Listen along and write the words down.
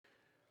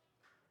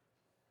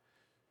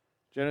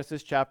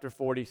Genesis chapter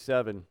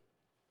 47.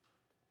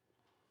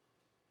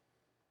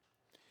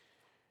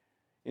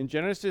 In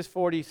Genesis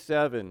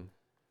 47,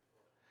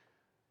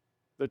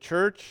 the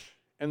church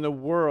and the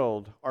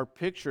world are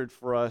pictured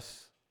for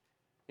us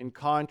in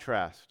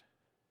contrast.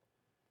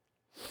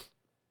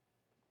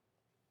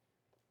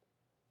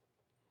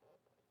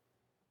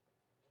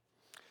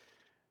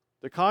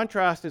 The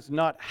contrast is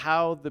not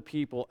how the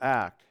people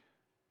act.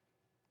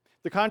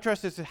 The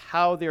contrast is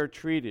how they are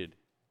treated.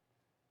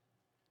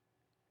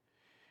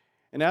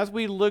 And as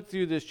we look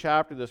through this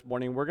chapter this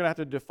morning, we're going to have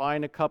to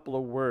define a couple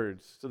of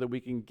words so that we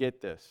can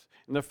get this.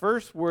 And the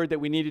first word that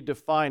we need to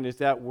define is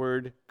that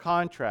word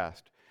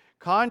contrast.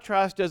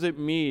 Contrast doesn't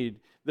mean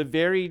the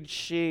varied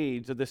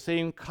shades of the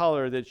same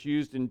color that's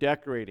used in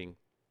decorating.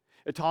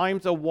 At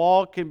times, a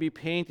wall can be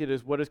painted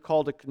as what is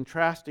called a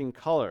contrasting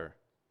color.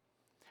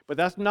 But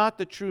that's not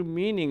the true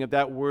meaning of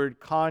that word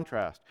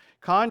contrast.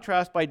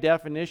 Contrast, by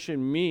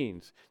definition,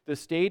 means the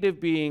state of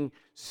being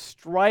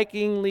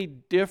strikingly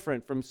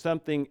different from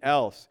something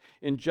else,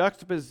 in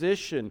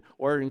juxtaposition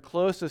or in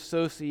close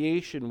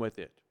association with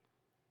it.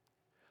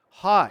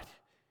 Hot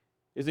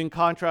is in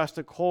contrast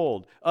to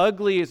cold.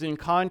 Ugly is in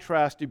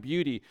contrast to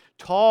beauty.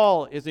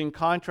 Tall is in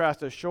contrast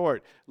to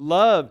short.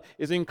 Love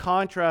is in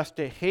contrast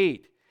to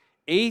hate.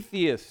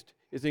 Atheist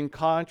is in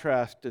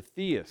contrast to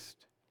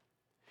theist.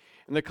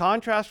 And the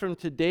contrast from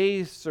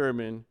today's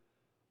sermon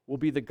will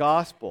be the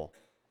gospel.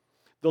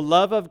 The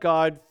love of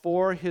God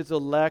for His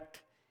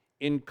elect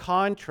in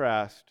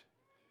contrast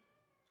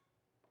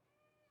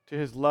to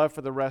His love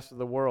for the rest of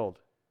the world.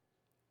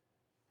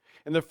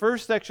 And the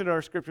first section of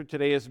our scripture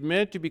today is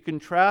meant to be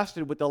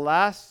contrasted with the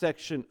last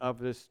section of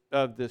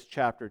this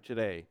chapter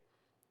today.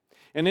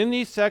 And in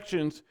these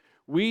sections,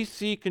 we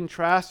see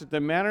contrasted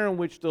the manner in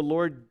which the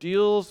Lord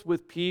deals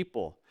with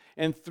people.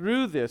 And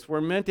through this,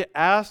 we're meant to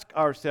ask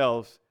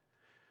ourselves,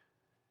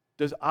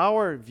 does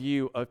our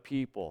view of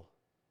people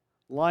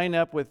line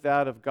up with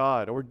that of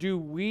God? Or do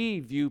we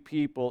view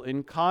people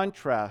in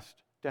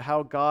contrast to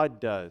how God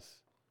does?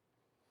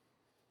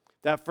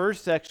 That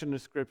first section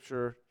of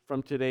Scripture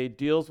from today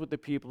deals with the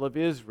people of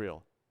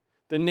Israel,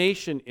 the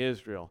nation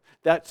Israel,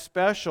 that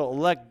special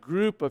elect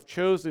group of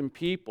chosen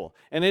people.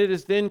 And it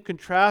is then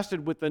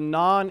contrasted with the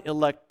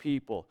non-elect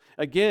people.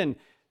 Again,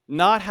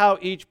 not how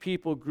each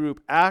people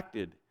group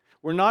acted.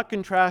 We're not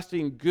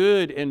contrasting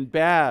good and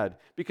bad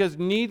because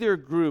neither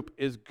group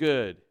is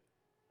good,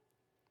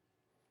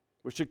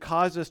 which should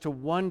cause us to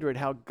wonder at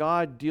how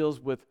God deals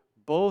with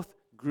both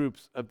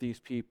groups of these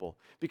people,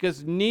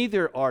 because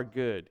neither are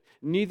good,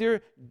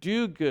 neither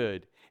do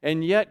good,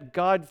 and yet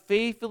God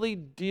faithfully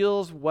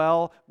deals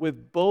well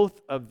with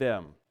both of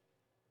them.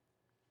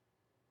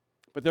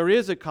 But there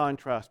is a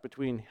contrast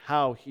between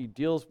how He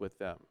deals with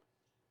them.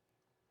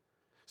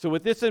 So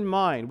with this in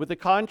mind, with the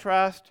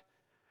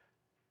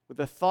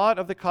thought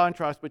of the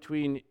contrast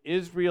between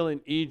Israel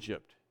and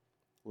Egypt,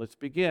 let's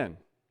begin.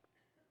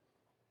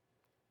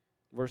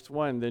 Verse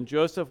 1, Then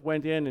Joseph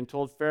went in and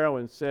told Pharaoh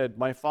and said,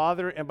 My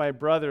father and my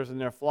brothers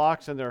and their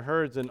flocks and their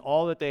herds and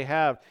all that they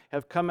have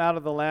come out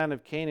of the land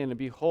of Canaan, and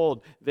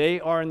behold, they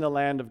are in the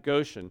land of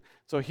Goshen.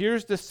 So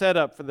here's the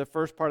setup for the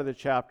first part of the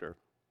chapter.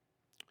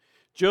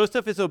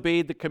 Joseph has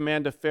obeyed the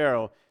command of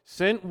Pharaoh,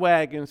 sent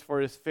wagons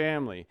for his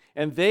family,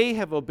 and they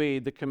have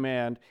obeyed the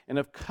command and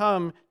have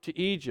come to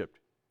Egypt,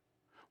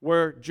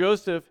 where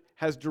Joseph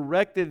has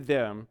directed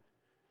them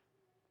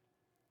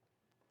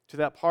to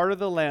that part of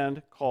the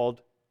land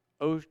called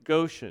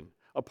Goshen,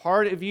 a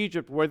part of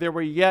Egypt where there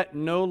were yet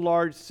no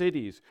large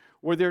cities,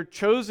 where their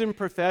chosen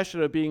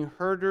profession of being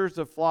herders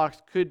of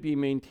flocks could be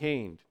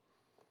maintained.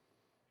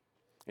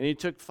 And he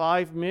took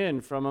 5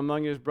 men from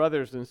among his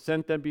brothers and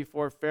sent them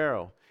before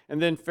Pharaoh.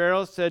 And then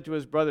Pharaoh said to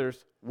his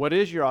brothers, What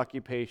is your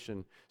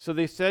occupation? So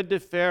they said to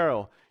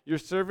Pharaoh, Your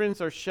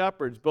servants are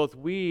shepherds, both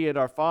we and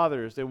our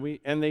fathers.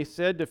 And they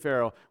said to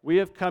Pharaoh, We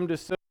have come to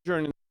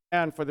sojourn in the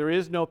land, for there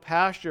is no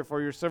pasture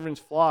for your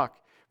servants' flock,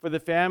 for the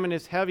famine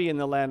is heavy in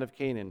the land of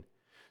Canaan.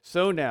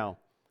 So now,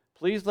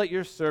 please let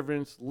your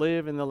servants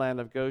live in the land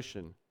of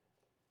Goshen.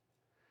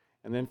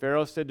 And then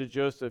Pharaoh said to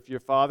Joseph, Your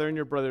father and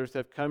your brothers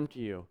have come to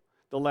you.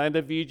 The land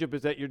of Egypt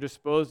is at your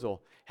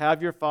disposal.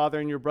 Have your father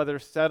and your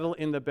brothers settle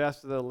in the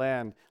best of the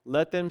land.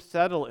 Let them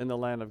settle in the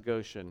land of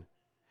Goshen.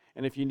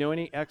 And if you know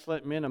any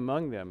excellent men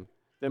among them,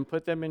 then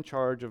put them in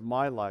charge of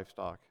my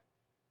livestock.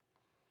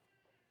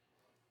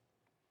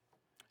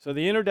 So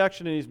the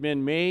introduction of these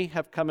men may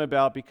have come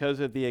about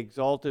because of the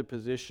exalted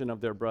position of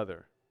their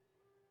brother.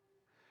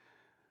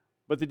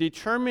 But the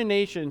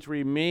determination to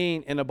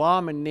remain an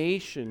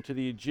abomination to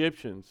the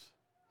Egyptians,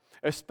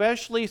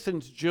 especially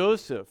since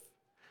Joseph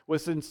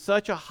was in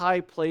such a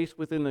high place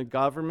within the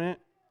government,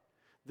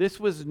 this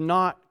was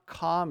not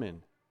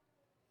common.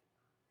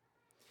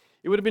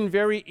 It would have been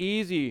very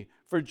easy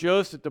for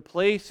Joseph to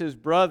place his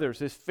brothers,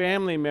 his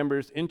family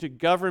members, into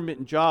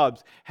government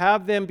jobs,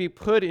 have them be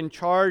put in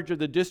charge of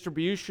the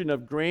distribution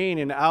of grain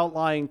in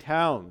outlying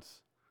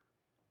towns.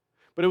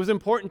 But it was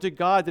important to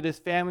God that his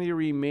family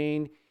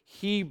remain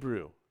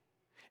Hebrew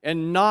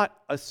and not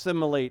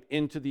assimilate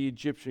into the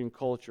Egyptian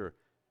culture,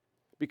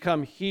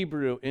 become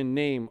Hebrew in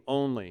name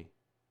only.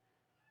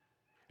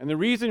 And the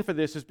reason for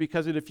this is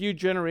because in a few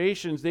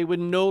generations, they would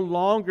no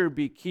longer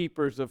be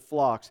keepers of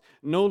flocks,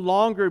 no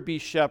longer be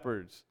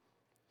shepherds.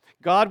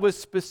 God was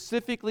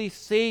specifically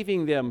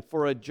saving them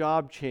for a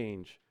job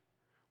change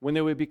when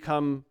they would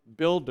become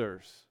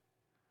builders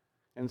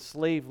and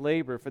slave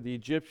labor for the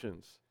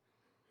Egyptians.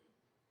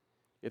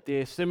 If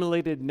they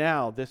assimilated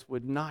now, this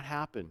would not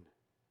happen.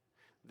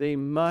 They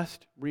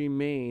must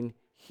remain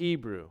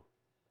Hebrew.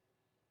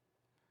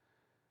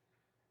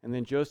 And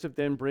then Joseph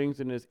then brings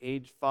in his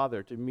aged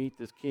father to meet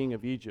this king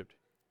of Egypt.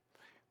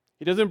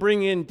 He doesn't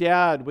bring in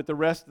dad with the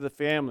rest of the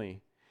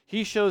family.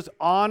 He shows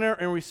honor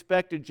and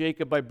respect to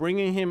Jacob by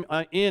bringing him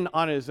in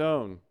on his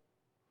own.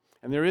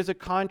 And there is a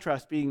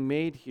contrast being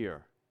made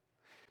here.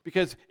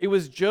 Because it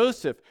was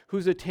Joseph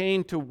who's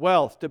attained to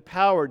wealth, to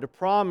power, to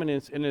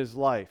prominence in his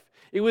life.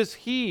 It was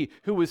he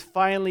who was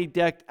finally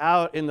decked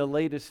out in the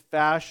latest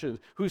fashion,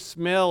 who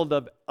smelled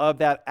of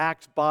that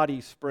Axe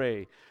body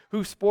spray,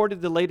 who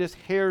sported the latest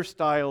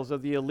hairstyles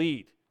of the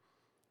elite.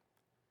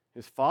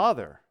 His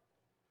father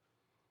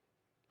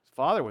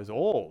was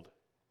old,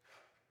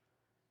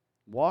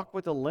 walked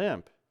with a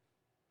limp,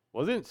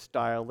 wasn't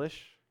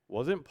stylish,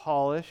 wasn't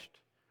polished,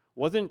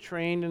 wasn't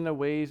trained in the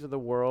ways of the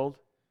world.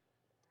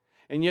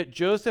 And yet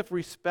Joseph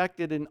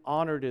respected and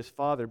honored his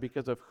father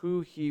because of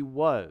who he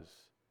was,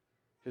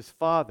 his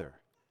father.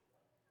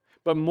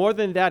 But more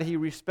than that, he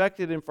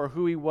respected him for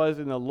who he was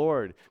in the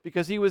Lord,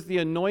 because he was the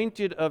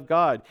anointed of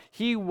God.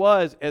 He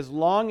was, as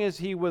long as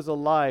he was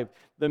alive,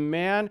 the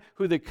man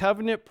who the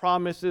covenant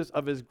promises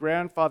of his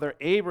grandfather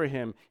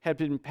Abraham had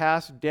been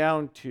passed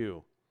down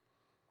to.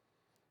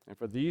 And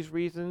for these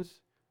reasons,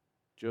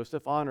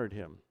 Joseph honored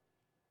him.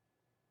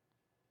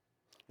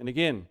 And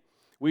again,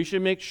 we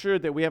should make sure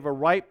that we have a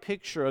right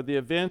picture of the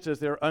events as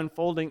they're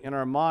unfolding in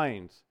our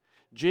minds.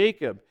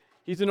 Jacob,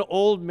 he's an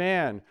old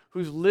man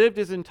who's lived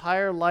his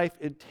entire life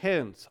in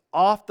tents,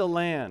 off the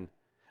land,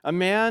 a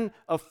man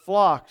of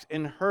flocks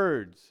and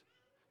herds,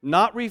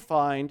 not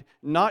refined,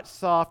 not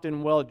soft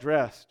and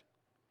well-dressed.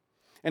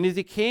 And as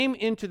he came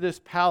into this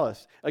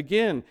palace,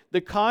 again,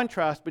 the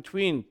contrast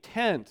between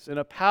tents and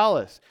a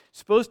palace,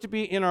 supposed to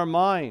be in our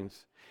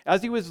minds.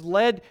 As he was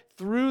led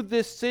through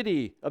this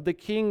city of the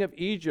king of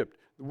Egypt,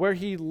 where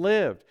he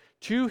lived,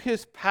 to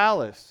his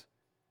palace,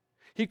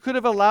 he could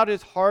have allowed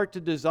his heart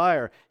to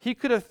desire. He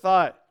could have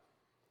thought,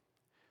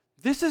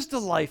 this is the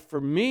life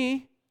for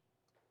me.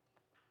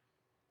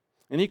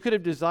 And he could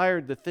have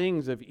desired the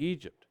things of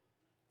Egypt.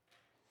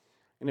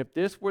 And if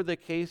this were the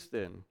case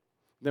then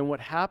what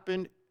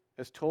happened,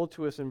 as told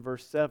to us in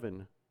verse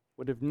 7,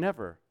 would have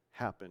never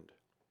happened.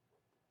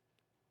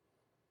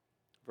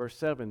 Verse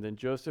 7, then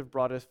Joseph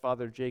brought his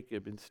father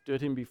Jacob and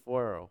stood him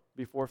before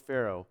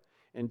Pharaoh,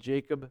 and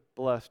Jacob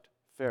blessed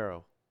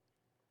Pharaoh.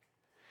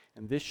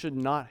 And this should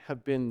not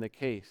have been the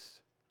case.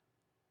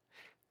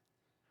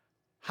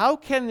 How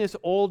can this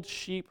old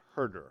sheep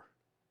herder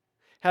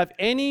have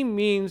any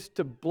means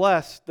to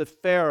bless the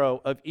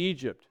Pharaoh of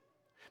Egypt?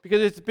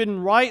 Because it's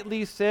been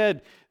rightly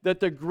said that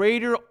the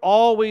greater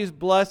always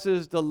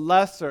blesses the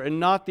lesser and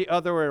not the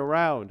other way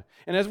around.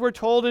 And as we're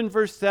told in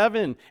verse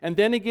 7 and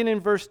then again in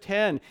verse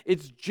 10,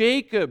 it's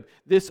Jacob,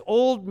 this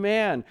old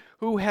man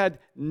who had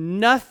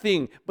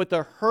nothing but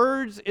the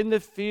herds in the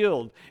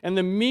field and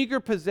the meager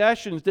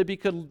possessions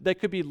that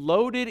could be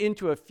loaded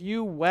into a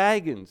few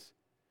wagons,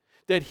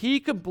 that he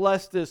could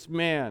bless this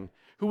man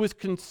who was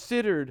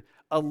considered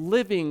a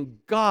living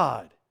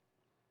God.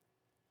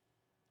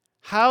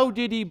 How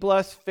did he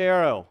bless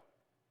Pharaoh?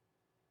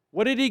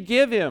 What did he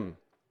give him?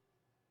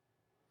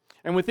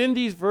 And within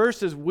these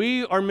verses,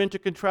 we are meant to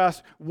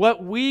contrast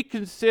what we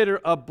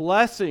consider a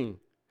blessing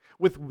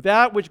with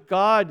that which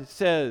God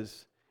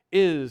says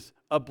is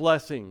a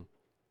blessing.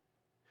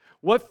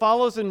 What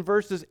follows in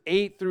verses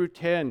 8 through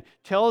 10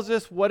 tells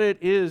us what it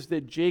is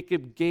that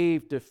Jacob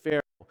gave to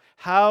Pharaoh,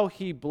 how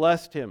he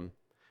blessed him.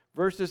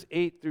 Verses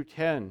 8 through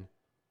 10.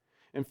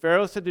 And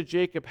Pharaoh said to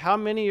Jacob, how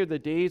many are the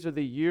days or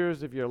the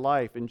years of your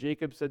life? And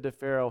Jacob said to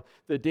Pharaoh,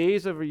 the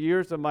days of the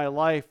years of my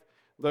life,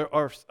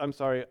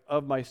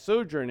 of my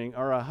sojourning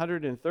are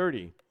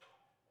 130.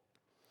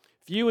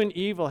 Few and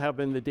evil have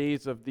been the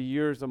days of the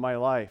years of my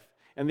life,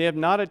 and they have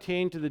not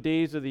attained to the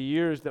days of the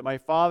years that my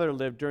father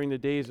lived during the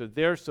days of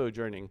their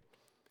sojourning.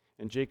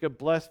 And Jacob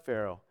blessed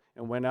Pharaoh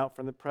and went out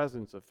from the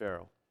presence of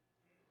Pharaoh.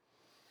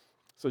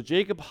 So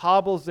Jacob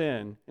hobbles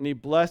in and he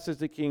blesses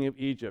the king of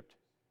Egypt.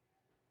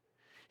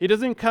 He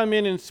doesn't come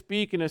in and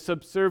speak in a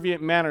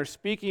subservient manner,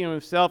 speaking of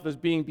himself as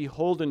being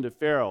beholden to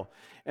Pharaoh.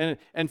 And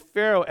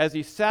Pharaoh, as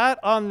he sat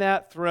on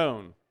that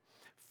throne,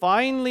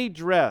 finely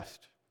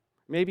dressed,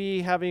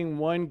 maybe having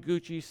one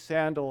Gucci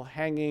sandal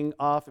hanging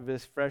off of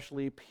his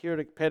freshly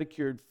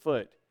pedicured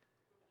foot,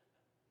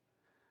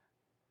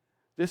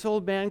 this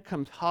old man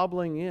comes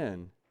hobbling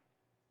in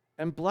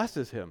and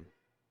blesses him.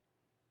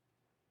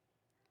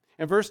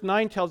 And verse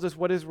 9 tells us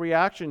what his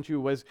reaction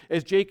to was,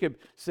 as Jacob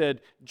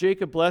said,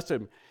 Jacob blessed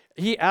him.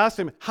 He asked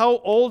him, how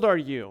old are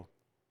you?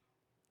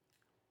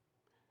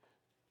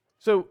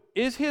 So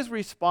is his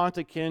response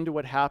akin to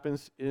what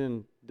happens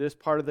in this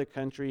part of the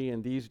country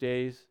in these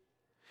days.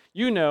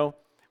 You know,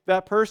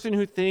 that person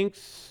who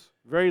thinks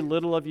very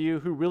little of you,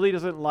 who really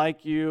doesn't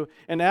like you,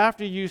 and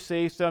after you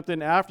say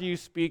something, after you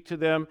speak to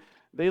them,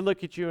 they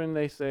look at you and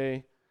they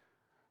say,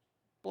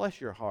 "Bless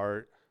your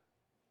heart."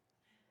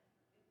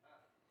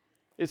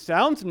 It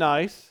sounds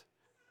nice.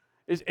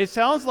 It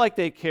sounds like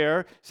they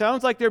care.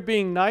 Sounds like they're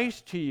being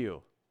nice to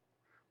you.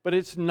 But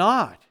it's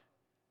not.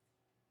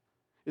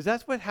 Is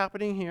that what's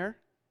happening here?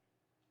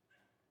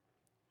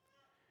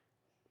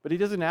 But he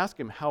doesn't ask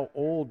him, "How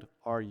old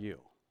are you?"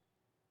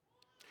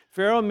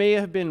 Pharaoh may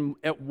have been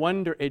at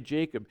wonder at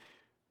Jacob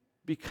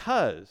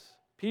because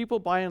people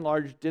by and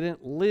large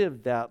didn't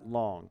live that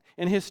long.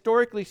 And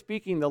historically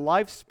speaking, the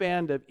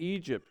lifespan of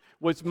Egypt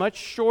was much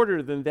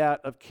shorter than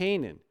that of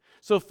Canaan.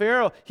 So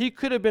Pharaoh, he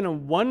could have been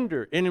in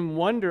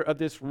wonder of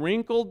this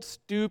wrinkled,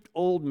 stooped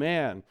old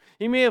man.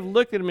 He may have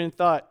looked at him and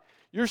thought,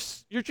 you're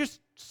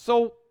just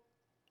so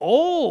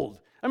old.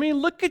 I mean,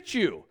 look at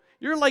you.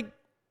 You're like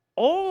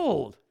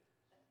old.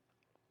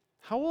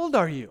 How old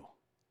are you?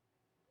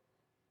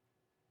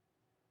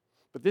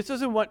 But this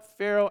isn't what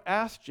Pharaoh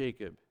asked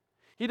Jacob.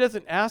 He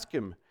doesn't ask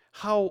him,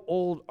 "How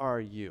old are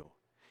you?"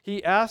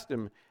 He asked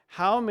him,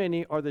 "How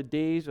many are the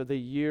days or the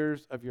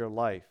years of your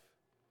life?"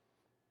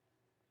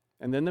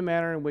 And then the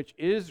manner in which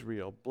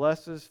Israel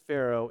blesses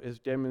Pharaoh is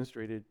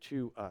demonstrated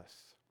to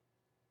us.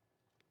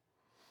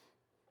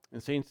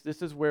 And saints,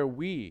 this is where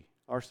we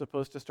are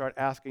supposed to start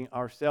asking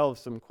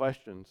ourselves some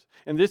questions.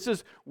 And this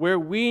is where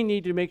we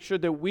need to make sure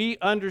that we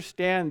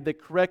understand the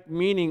correct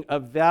meaning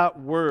of that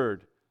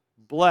word,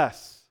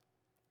 bless.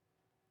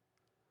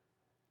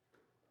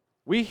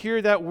 We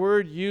hear that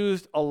word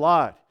used a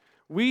lot.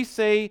 We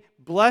say,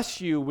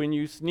 "Bless you" when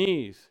you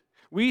sneeze.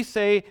 We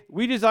say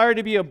we desire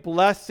to be a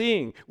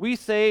blessing. We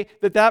say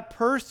that that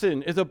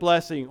person is a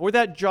blessing, or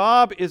that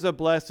job is a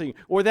blessing,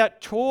 or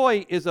that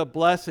toy is a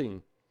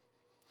blessing.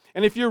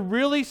 And if you're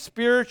really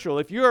spiritual,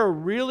 if you're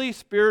really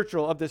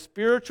spiritual of the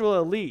spiritual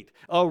elite,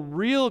 a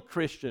real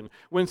Christian,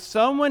 when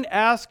someone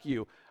asks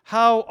you,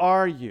 "How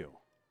are you?"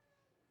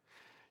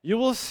 you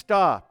will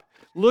stop,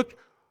 look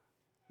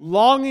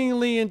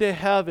longingly into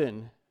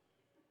heaven,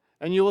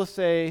 and you will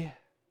say,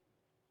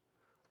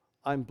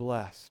 "I'm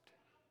blessed."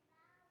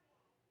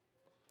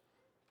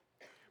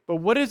 But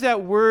what does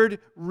that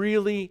word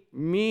really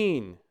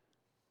mean?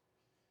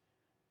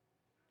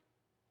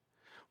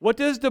 What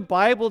does the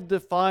Bible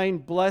define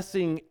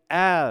blessing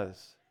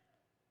as?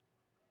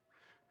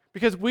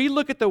 Because we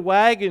look at the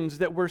wagons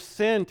that were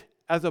sent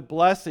as a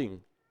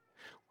blessing.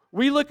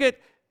 We look at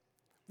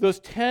those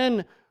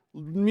 10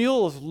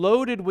 mules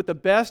loaded with the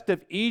best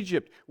of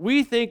Egypt.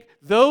 We think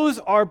those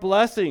are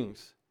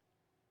blessings.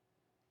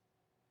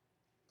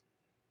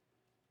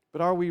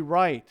 But are we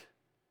right?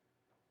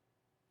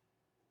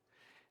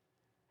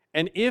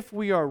 And if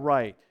we are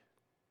right,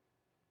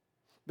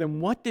 then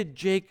what did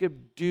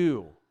Jacob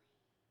do?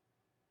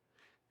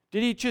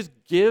 Did he just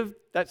give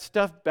that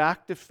stuff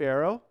back to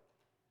Pharaoh?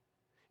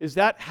 Is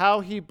that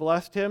how he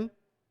blessed him?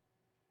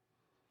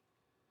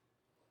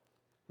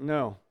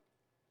 No.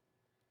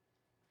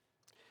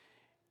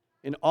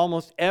 In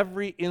almost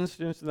every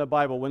instance in the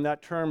Bible, when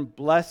that term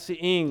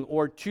blessing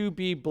or to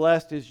be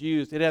blessed is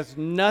used, it has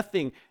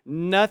nothing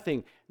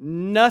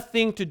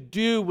to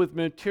do with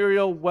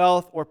material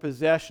wealth or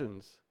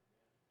possessions.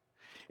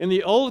 In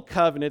the Old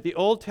Covenant, the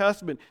Old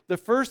Testament, the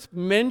first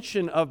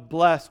mention of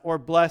bless or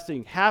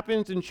blessing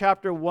happens in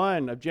chapter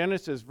 1 of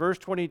Genesis, verse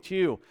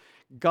 22.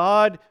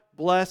 God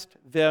blessed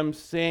them,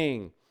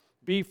 saying,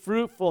 "Be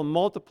fruitful,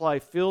 multiply,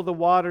 fill the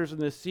waters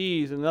and the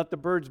seas, and let the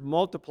birds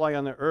multiply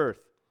on the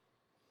earth."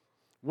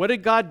 What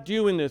did God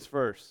do in this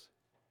verse?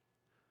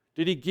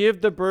 Did he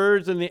give the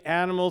birds and the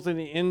animals and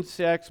the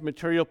insects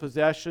material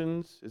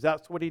possessions? Is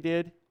that what he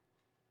did?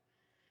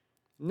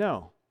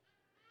 No.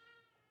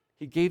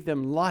 He gave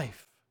them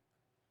life,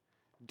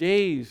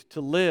 days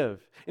to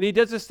live. And he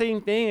does the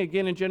same thing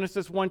again in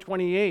Genesis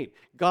 1:28.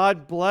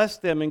 God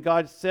blessed them, and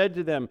God said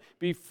to them,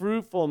 "Be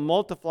fruitful,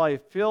 multiply,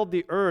 fill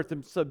the earth,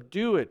 and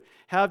subdue it.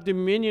 Have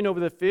dominion over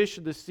the fish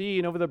of the sea,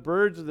 and over the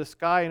birds of the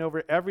sky, and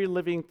over every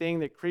living thing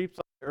that creeps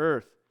on the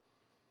earth."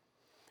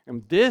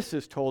 And this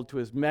is told to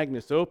his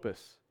magnus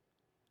opus.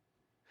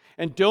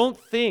 And don't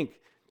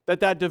think that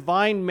that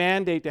divine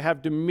mandate to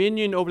have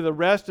dominion over the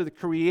rest of the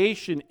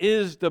creation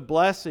is the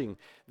blessing.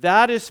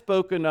 That is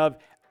spoken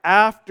of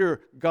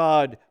after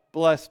God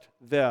blessed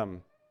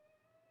them.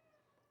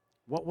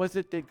 What was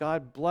it that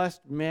God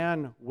blessed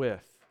man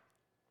with?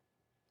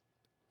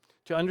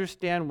 To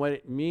understand what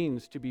it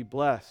means to be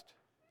blessed,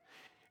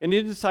 an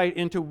insight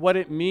into what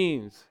it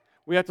means,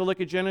 we have to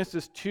look at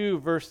Genesis 2,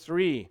 verse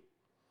 3.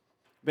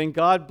 Then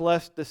God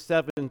blessed the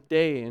seventh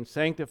day and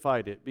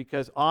sanctified it,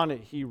 because on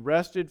it he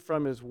rested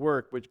from his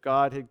work which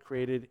God had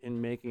created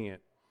in making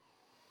it.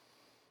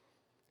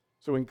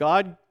 So when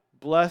God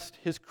blessed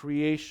his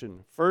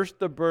creation, first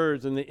the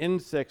birds and the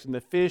insects and the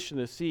fish and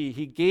the sea,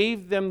 he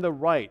gave them the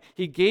right,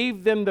 he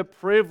gave them the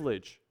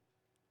privilege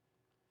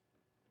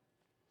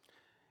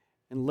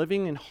in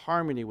living in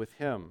harmony with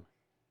him,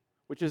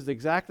 which is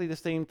exactly the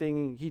same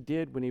thing he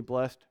did when he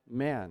blessed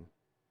man.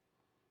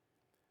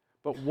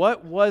 But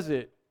what was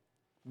it?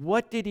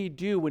 What did he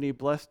do when he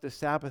blessed the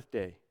Sabbath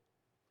day?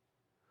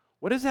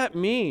 What does that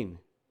mean?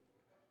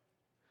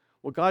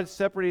 Well, God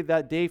separated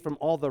that day from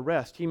all the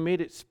rest. He made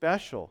it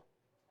special.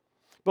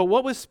 But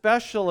what was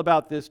special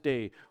about this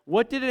day?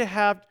 What did it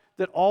have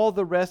that all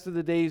the rest of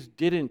the days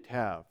didn't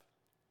have?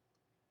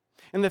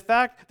 And the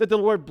fact that the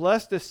Lord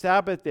blessed the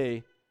Sabbath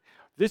day,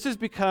 this has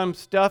become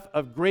stuff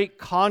of great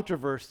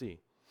controversy.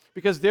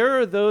 Because there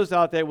are those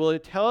out there will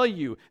tell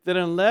you that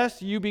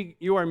unless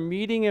you are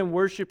meeting and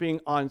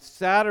worshiping on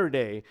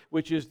Saturday,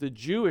 which is the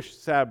Jewish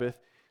Sabbath,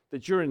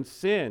 that you're in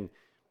sin.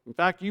 In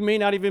fact, you may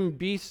not even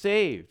be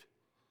saved.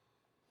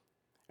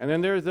 And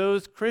then there are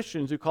those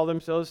Christians who call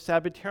themselves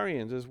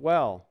Sabbatarians as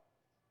well.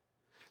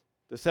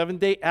 The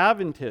Seventh-day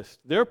Adventists,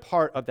 they're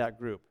part of that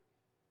group.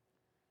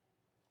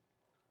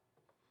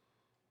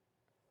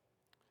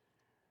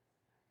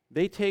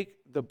 They take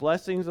the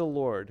blessings of the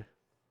Lord,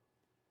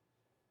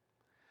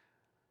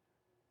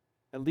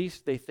 at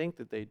least they think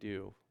that they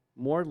do,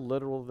 more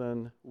literal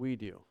than we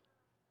do.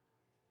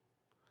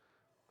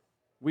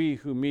 We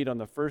who meet on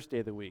the first day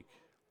of the week.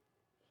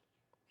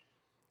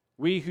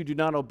 We who do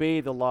not obey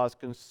the laws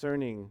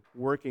concerning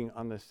working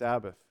on the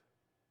Sabbath.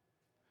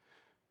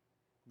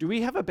 Do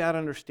we have a bad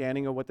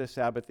understanding of what the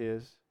Sabbath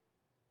is?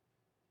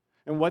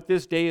 And what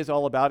this day is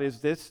all about?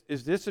 Is this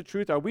the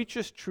truth? Are we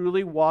just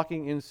truly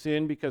walking in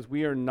sin because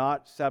we are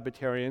not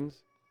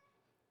Sabbatarians?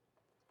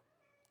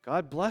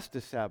 God blessed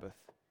the Sabbath.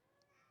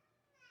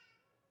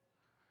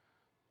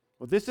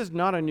 Well, this is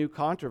not a new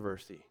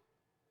controversy.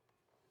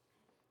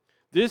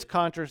 This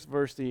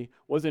controversy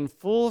was in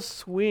full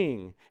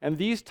swing, and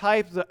these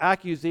types of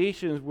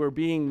accusations were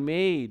being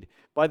made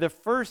by the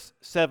first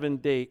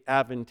Seventh-day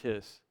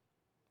Adventists.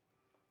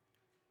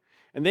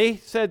 And they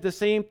said the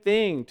same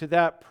thing to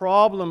that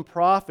problem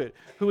prophet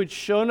who had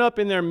shown up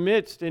in their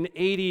midst in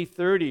AD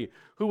 30,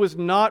 who was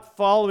not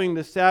following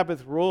the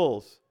Sabbath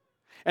rules.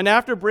 And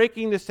after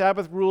breaking the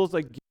Sabbath rules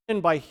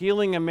again by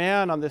healing a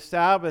man on the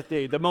Sabbath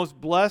day, the most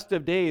blessed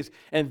of days,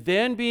 and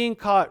then being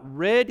caught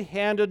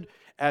red-handed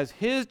as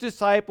his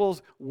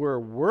disciples were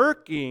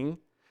working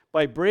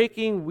by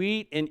breaking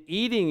wheat and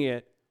eating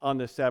it on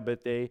the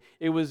Sabbath day,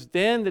 it was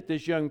then that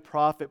this young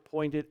prophet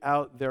pointed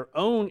out their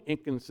own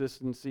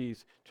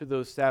inconsistencies to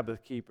those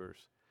Sabbath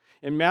keepers.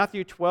 In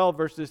Matthew 12,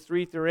 verses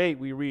 3 through 8,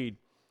 we read,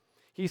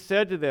 he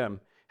said to them,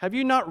 "Have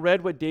you not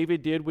read what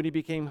David did when he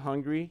became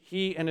hungry,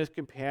 he and his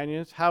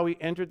companions, how he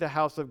entered the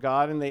house of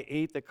God and they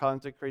ate the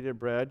consecrated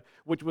bread,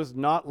 which was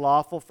not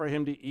lawful for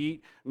him to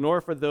eat, nor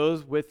for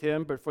those with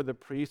him, but for the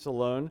priests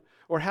alone?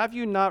 Or have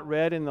you not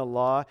read in the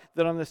law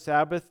that on the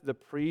Sabbath the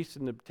priests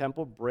in the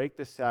temple break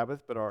the Sabbath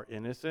but are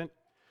innocent?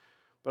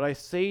 But I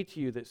say to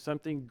you that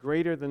something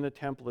greater than the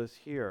temple is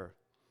here.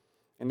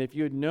 And if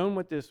you had known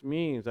what this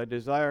means, I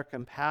desire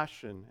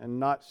compassion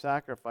and not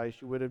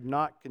sacrifice, you would have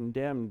not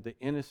condemned the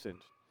innocent."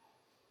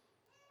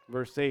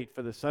 Verse 8,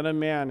 "For the Son of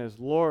Man is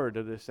Lord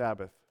of the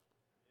Sabbath."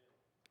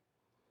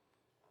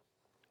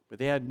 But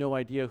they had no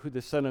idea who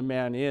the Son of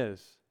Man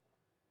is.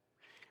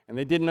 And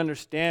they didn't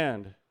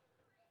understand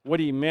what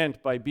he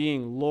meant by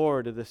being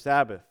Lord of the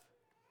Sabbath.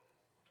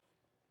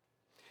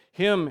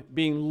 Him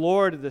being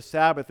Lord of the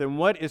Sabbath, and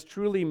what it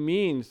truly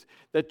means,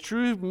 the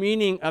true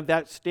meaning of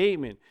that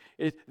statement,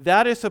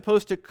 that is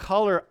supposed to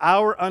color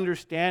our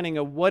understanding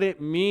of what it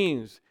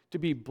means to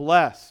be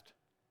blessed.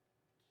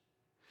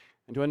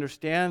 And to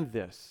understand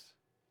this,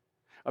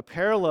 a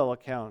parallel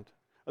account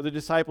of the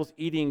disciples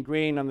eating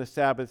grain on the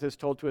Sabbath is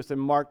told to us in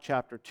Mark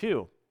chapter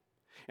 2.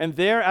 And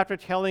there, after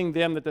telling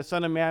them that the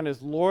Son of Man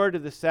is Lord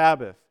of the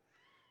Sabbath,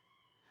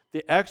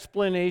 the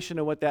explanation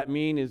of what that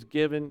is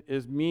given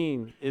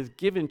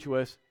to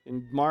us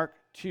in Mark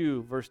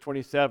 2, verse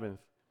 27.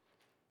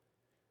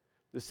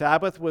 The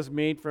Sabbath was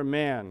made for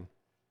man,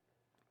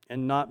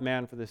 and not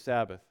man for the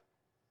Sabbath.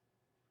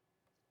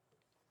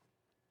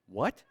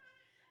 What?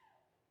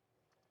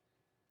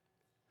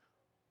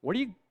 What are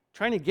you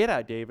trying to get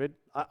at, David?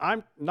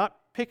 I'm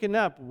not picking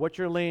up what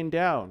you're laying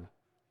down.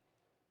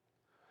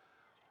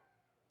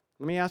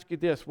 Let me ask you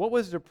this. What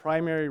was the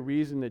primary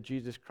reason that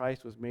Jesus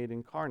Christ was made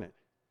incarnate?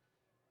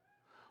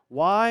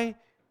 Why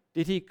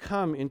did he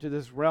come into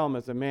this realm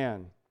as a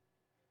man?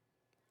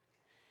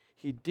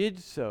 He did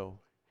so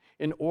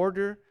in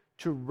order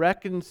to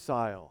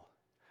reconcile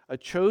a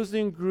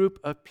chosen group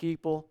of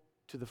people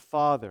to the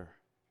Father.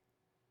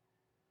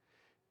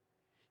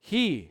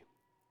 He,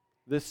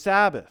 the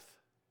Sabbath,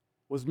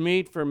 was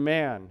made for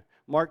man.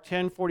 Mark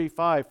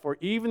 10:45, "For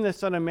even the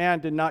Son of Man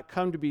did not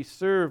come to be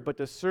served, but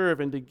to serve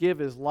and to give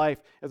his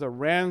life as a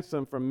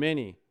ransom for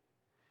many."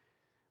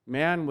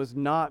 Man was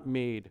not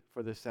made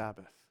for the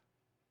Sabbath.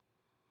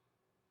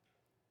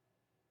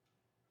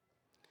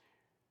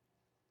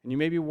 And you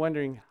may be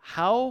wondering,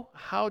 how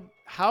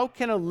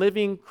can a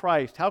living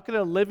Christ, a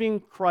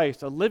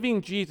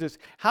living Jesus,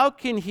 how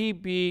can he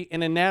be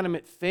an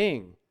inanimate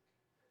thing?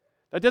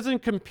 That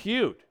doesn't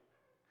compute.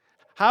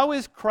 How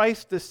is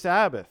Christ the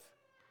Sabbath?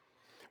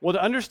 Well,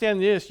 to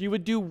understand this, you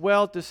would do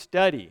well to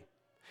study.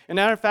 And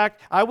matter of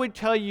fact, I would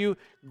tell you,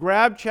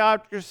 grab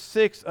chapter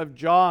 6 of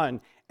John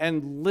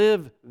and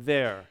live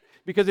there.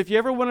 Because if you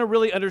ever want to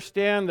really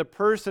understand the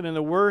person and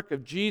the work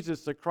of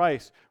Jesus the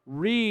Christ,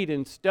 read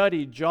and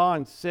study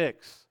John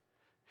 6.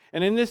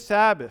 And in this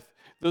Sabbath,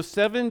 those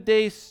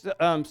 7-day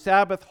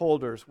Sabbath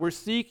holders were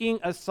seeking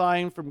a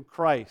sign from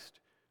Christ,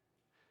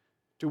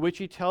 to which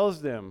he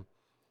tells them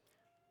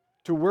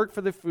to work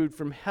for the food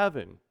from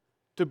heaven,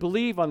 to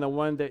believe on the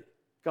one that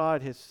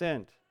God has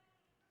sent.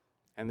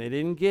 And they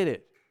didn't get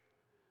it.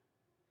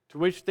 To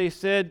which they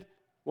said,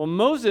 well,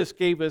 Moses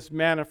gave us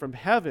manna from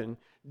heaven.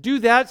 Do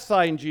that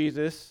sign,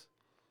 Jesus.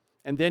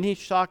 And then he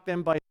shocked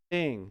them by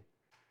saying,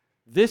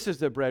 this is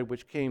the bread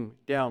which came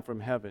down from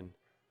heaven.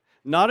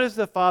 Not as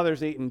the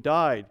fathers ate and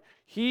died.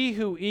 He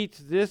who eats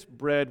this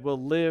bread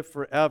will live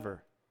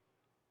forever.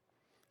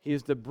 He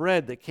is the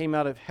bread that came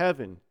out of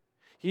heaven.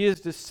 He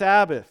is the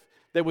Sabbath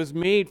that was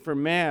made for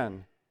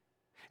man.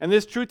 And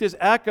this truth is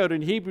echoed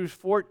in Hebrews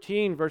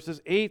 14,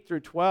 verses 8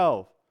 through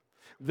 12.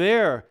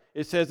 There,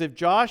 it says, if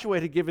Joshua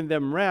had given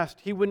them rest,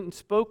 he wouldn't have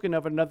spoken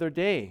of another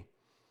day.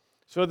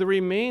 So there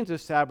remains a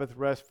Sabbath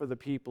rest for the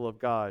people of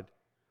God.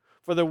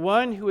 For the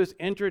one who has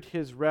entered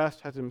his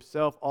rest has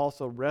himself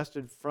also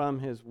rested from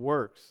his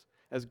works,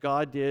 as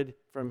God did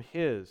from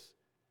his.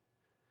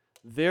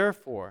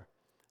 Therefore,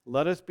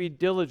 let us be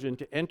diligent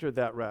to enter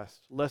that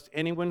rest, lest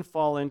anyone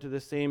fall into the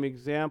same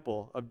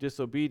example of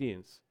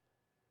disobedience.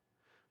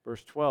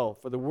 Verse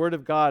 12, for the word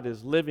of God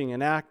is living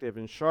and active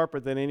and sharper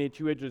than any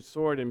two-edged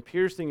sword, and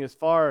piercing as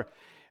far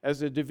as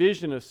the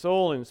division of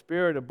soul and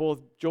spirit, of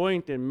both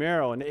joint and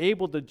marrow, and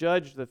able to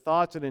judge the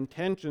thoughts and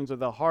intentions of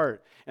the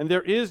heart. And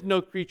there is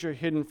no creature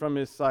hidden from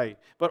his sight,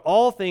 but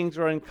all things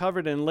are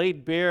uncovered and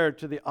laid bare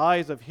to the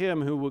eyes of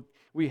him who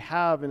we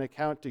have an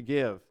account to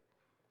give.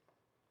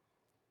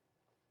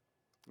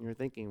 And you're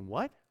thinking,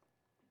 what?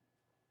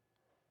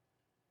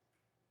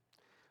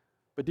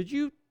 But did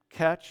you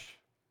catch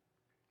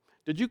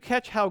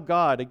how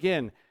God,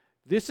 again,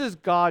 this is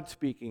God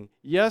speaking.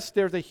 Yes,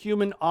 there's a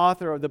human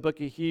author of the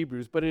book of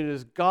Hebrews, but it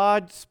is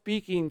God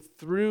speaking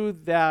through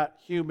that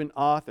human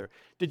author.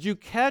 Did you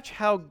catch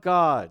how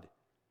God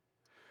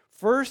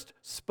first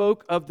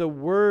spoke of the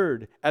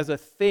Word as a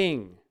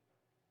thing,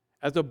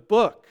 as a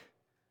book,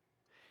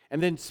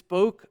 and then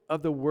spoke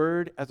of the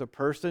Word as a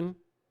person?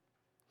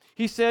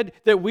 He said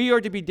that we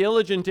are to be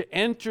diligent to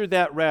enter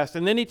that rest.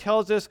 And then he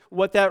tells us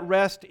what that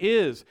rest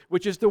is,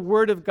 which is the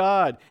Word of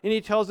God. And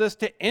he tells us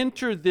to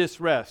enter this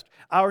rest,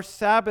 our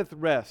Sabbath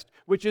rest,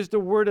 which is the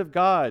Word of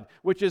God,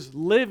 which is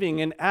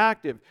living and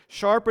active,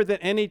 sharper than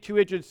any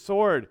two-edged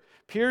sword,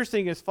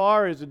 piercing as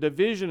far as the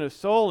division of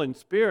soul and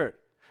spirit,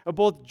 of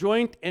both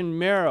joint and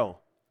marrow,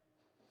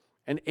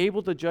 and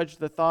able to judge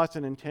the thoughts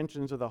and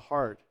intentions of the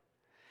heart.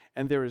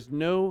 And there is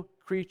no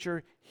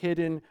creature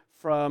hidden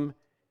from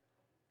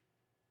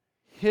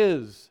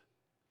his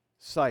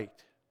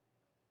sight.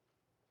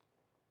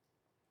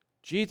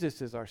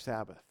 Jesus is our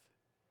Sabbath.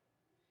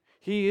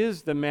 He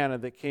is the manna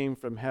that came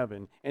from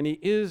heaven, and he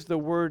is the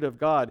Word of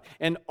God.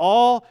 And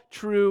all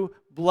true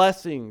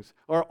blessings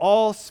are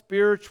all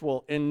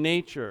spiritual in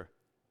nature.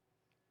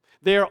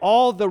 They are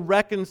all the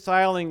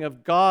reconciling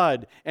of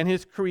God and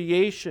his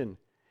creation.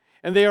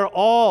 And they are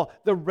all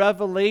the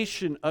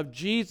revelation of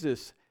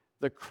Jesus,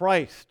 the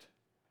Christ.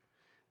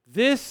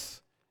 This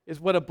is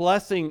what a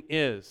blessing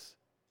is.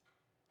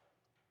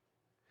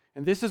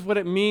 And this is what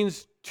it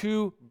means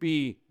to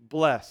be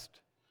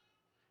blessed.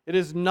 It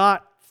is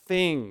not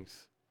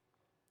things.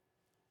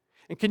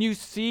 And can you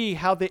see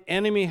how the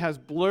enemy has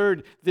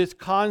blurred this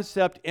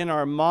concept in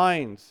our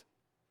minds?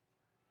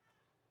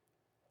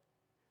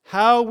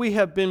 How we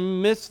have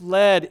been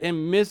misled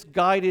and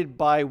misguided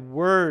by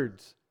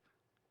words.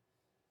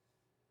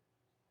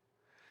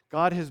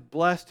 God has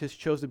blessed his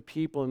chosen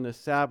people in the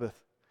Sabbath,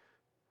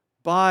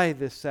 by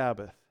the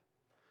Sabbath,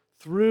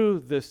 through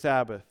the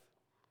Sabbath.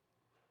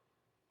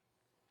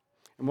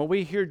 And what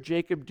we hear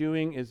Jacob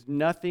doing is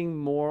nothing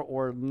more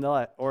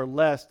or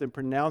less than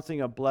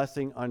pronouncing a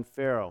blessing on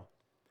Pharaoh.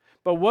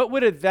 But what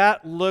would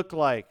that look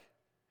like?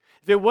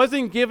 If it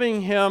wasn't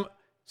giving him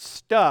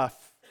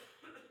stuff,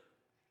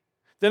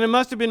 then it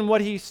must have been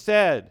what he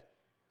said.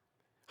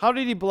 How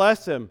did he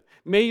bless him?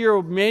 May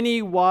your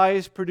many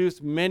wives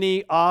produce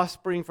many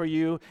offspring for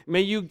you.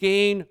 May you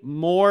gain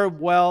more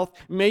wealth.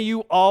 May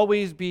you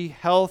always be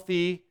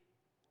healthy.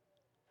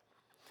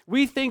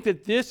 We think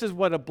that this is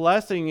what a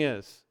blessing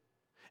is.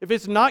 If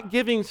it's not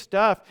giving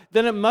stuff,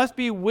 then it must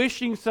be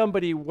wishing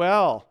somebody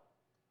well.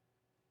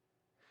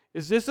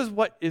 Is this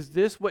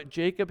what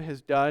Jacob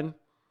has done?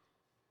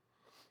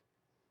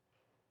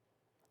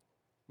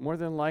 More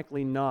than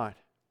likely not.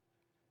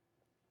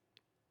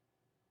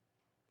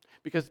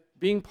 Because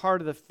being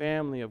part of the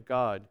family of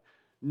God,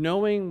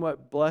 knowing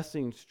what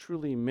blessings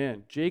truly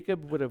meant,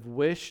 Jacob would have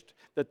wished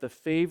that the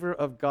favor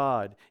of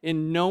God,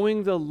 in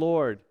knowing the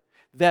Lord,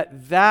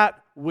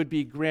 that would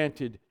be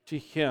granted to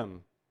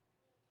him.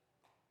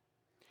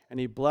 And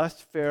he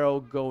blessed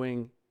Pharaoh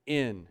going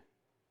in.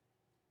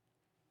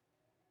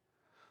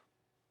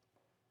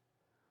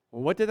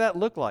 Well, what did that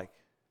look like?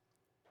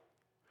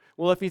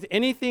 Well, if he's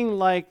anything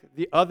like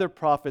the other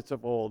prophets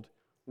of old,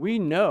 we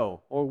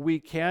know, or we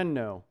can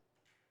know.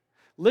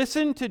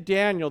 Listen to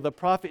Daniel, the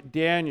prophet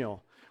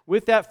Daniel,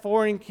 with that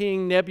foreign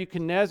king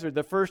Nebuchadnezzar,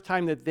 the first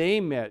time that they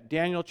met,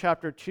 Daniel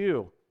chapter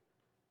 2.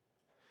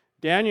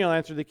 Daniel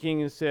answered the king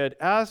and said,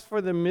 "As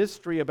for the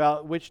mystery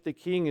about which the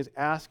king is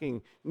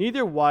asking,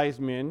 neither wise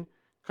men,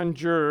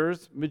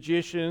 conjurers,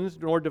 magicians,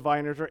 nor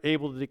diviners are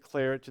able to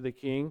declare it to the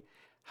king.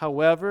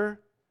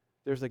 However,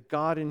 there's a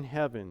God in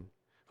heaven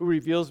who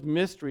reveals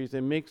mysteries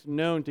and makes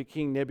known to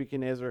King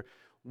Nebuchadnezzar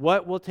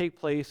what will take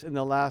place in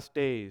the last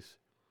days.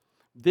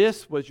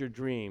 This was your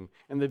dream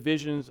and the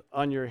visions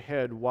on your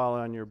head while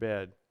on your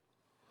bed."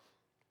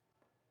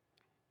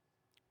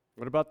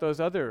 What about those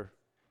other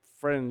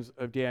friends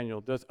of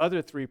Daniel, those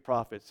other three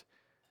prophets?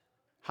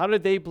 How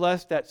did they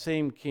bless that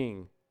same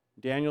king?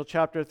 Daniel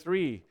chapter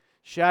 3,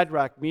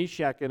 Shadrach,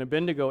 Meshach, and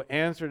Abednego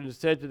answered and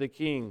said to the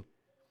king,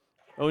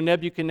 "O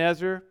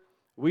Nebuchadnezzar,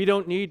 we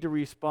don't need to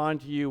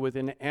respond to you with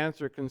an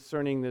answer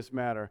concerning this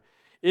matter.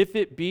 If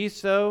it be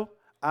so,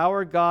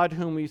 our God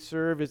whom we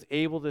serve is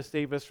able to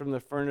save us from the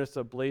furnace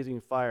of blazing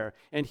fire,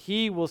 and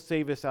he will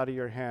save us out of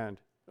your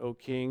hand, O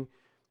king.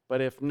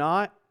 But if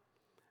not,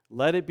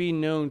 let it be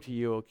known to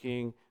you, O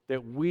king,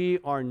 that we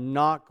are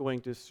not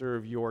going to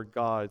serve your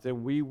gods,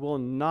 and we will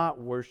not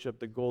worship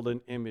the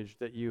golden image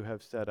that you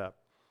have set up."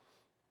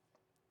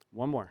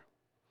 One more.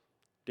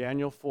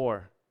 Daniel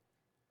 4.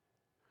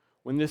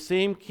 When the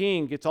same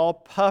king gets all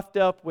puffed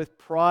up with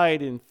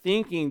pride and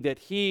thinking that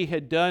he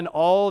had done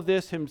all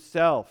this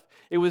himself,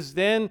 it was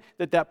then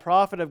that that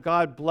prophet of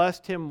God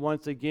blessed him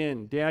once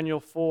again. Daniel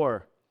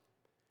 4.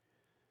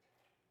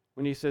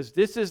 When he says,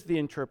 "This is the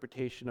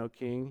interpretation, O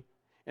king,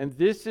 and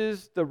this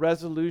is the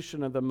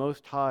resolution of the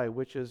Most High,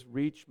 which has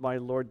reached my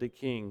lord the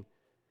king.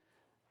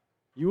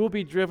 You will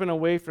be driven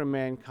away from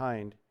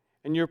mankind,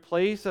 and your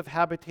place of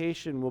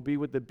habitation will be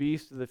with the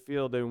beasts of the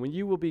field, and when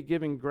you will be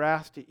given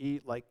grass to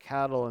eat like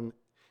cattle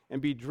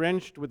and be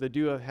drenched with the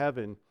dew of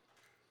heaven.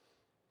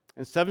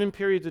 And 7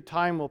 periods of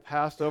time will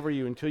pass over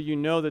you until you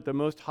know that the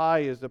Most High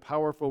is the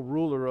powerful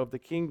ruler of the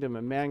kingdom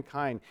of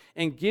mankind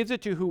and gives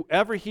it to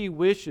whoever he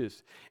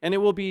wishes. And it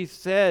will be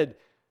said,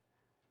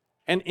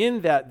 and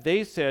in that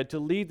they said, to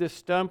lead the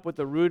stump with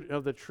the root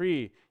of the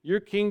tree, your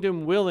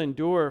kingdom will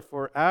endure,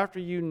 for after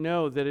you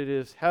know that it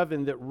is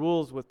heaven that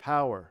rules with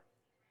power.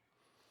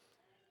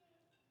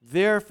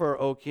 Therefore,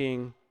 O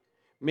king,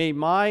 may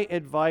my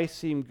advice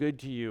seem good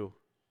to you.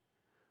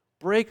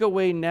 Break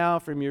away now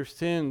from your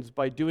sins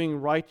by doing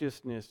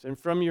righteousness, and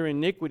from your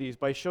iniquities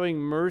by showing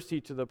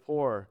mercy to the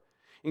poor,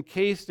 in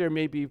case there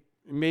may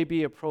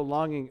be a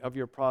prolonging of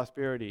your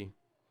prosperity."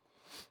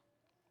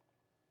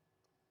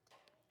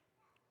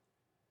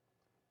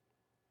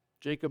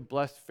 Jacob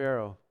blessed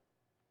Pharaoh.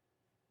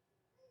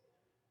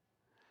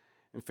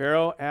 And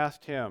Pharaoh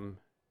asked him,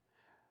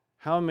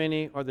 "How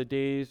many are the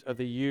days of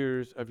the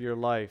years of your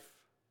life?"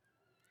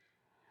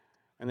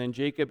 And then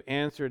Jacob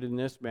answered in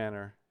this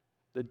manner,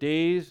 "The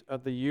days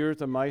of the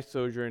years of my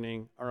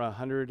sojourning are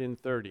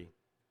 130.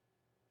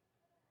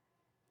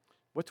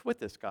 What's with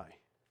this guy?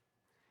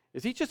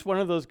 Is he just one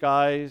of those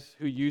guys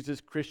who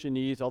uses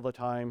Christianese all the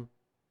time?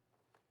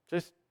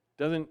 Just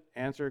doesn't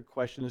answer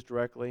questions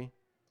directly?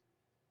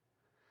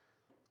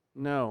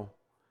 No.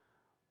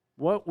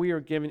 What we are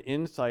given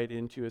insight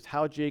into is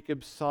how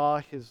Jacob saw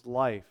his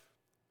life,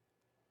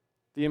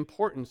 the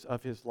importance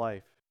of his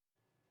life.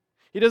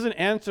 He doesn't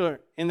answer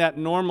in that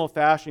normal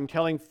fashion,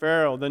 telling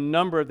Pharaoh the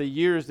number of the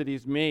years that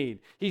he's made.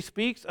 He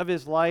speaks of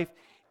his life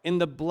in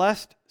the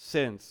blessed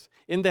sense,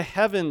 in the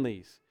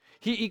heavenlies.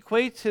 He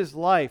equates his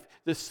life,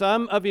 the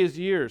sum of his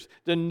years,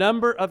 the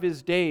number of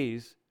his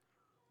days,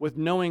 with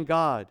knowing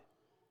God,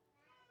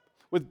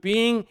 with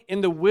being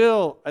in the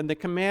will and the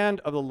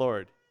command of the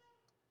Lord.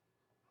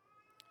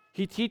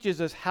 He teaches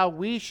us how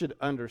we should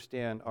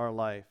understand our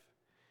life.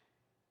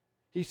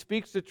 He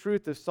speaks the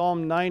truth of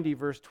Psalm 90,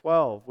 verse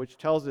 12, which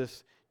tells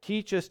us,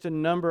 "Teach us to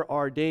number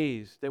our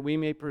days, that we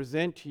may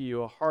present to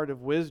you a heart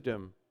of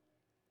wisdom."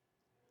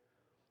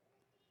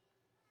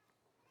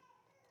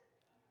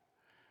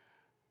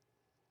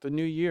 The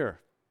new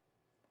year.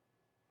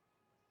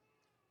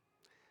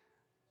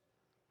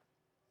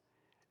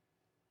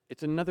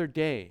 It's another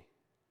day.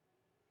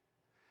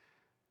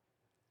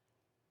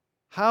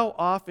 How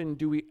often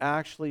do we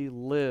actually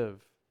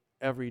live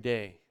every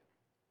day?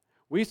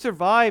 We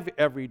survive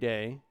every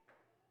day,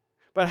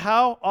 but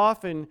how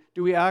often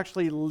do we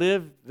actually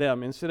live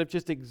them instead of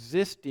just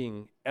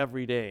existing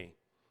every day?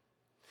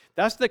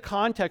 That's the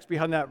context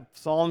behind that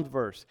Psalm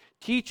verse.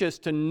 Teach us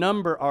to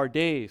number our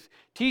days.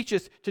 Teach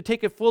us to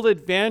take a full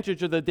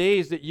advantage of the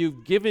days that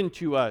you've given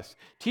to us.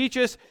 Teach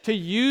us to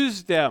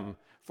use them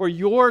for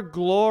your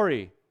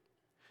glory,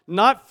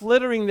 not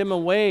flittering them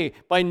away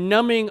by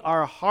numbing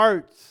our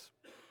hearts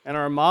and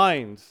our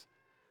minds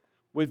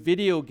with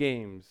video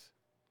games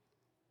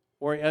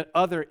or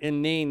other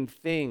inane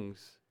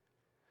things.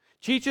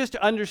 Teach us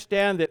to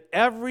understand that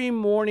every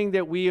morning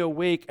that we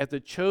awake as the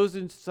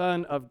chosen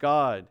Son of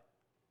God,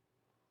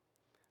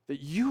 that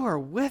you are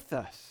with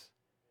us.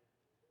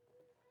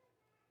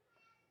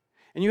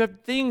 And you have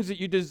things that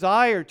you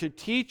desire to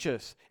teach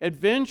us,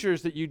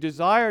 adventures that you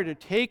desire to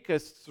take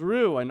us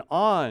through and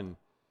on.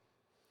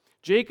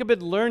 Jacob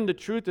had learned the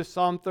truth of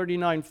Psalm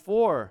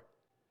 39:4.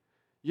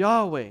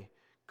 Yahweh,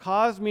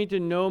 cause me to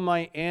know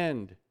my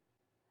end,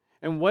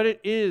 and what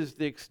it is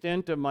the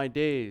extent of my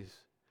days.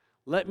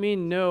 Let me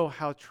know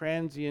how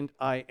transient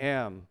I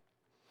am.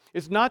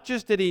 It's not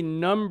just that he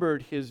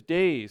numbered his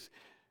days,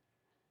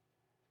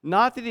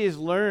 not that he has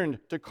learned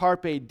to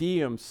carpe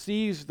diem,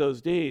 seize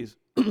those days,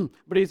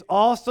 but he's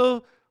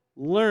also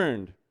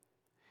learned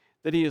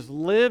that he has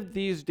lived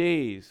these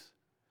days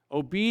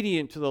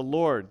obedient to the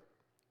Lord.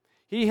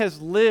 He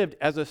has lived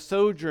as a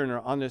sojourner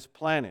on this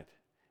planet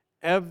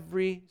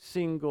every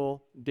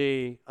single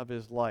day of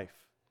his life.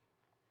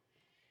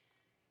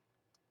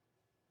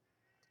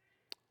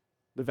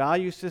 The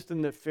value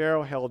system that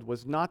Pharaoh held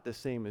was not the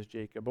same as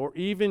Jacob or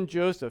even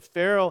Joseph.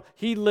 Pharaoh,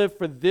 he lived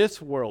for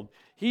this world.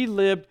 He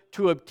lived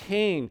to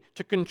obtain,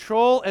 to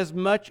control as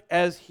much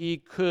as he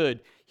could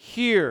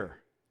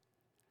here.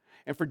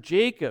 And for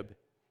Jacob,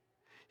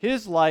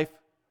 his life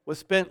was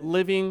spent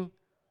living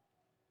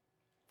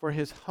for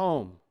his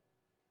home.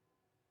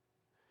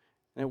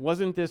 And it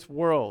wasn't this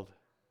world.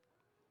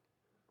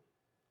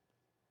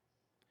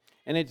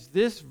 And it's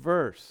this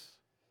verse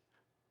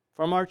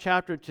from our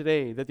chapter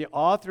today that the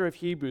author of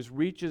Hebrews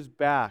reaches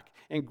back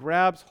and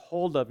grabs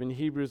hold of in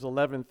Hebrews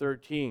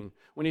 11:13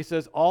 when he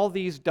says, all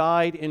these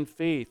died in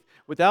faith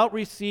without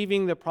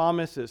receiving the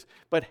promises,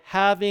 but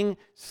having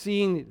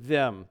seen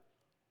them.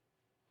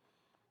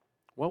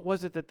 What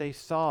was it that they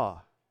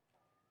saw?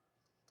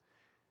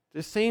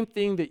 The same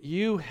thing that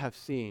you have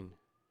seen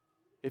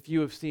if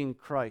you have seen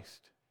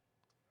Christ.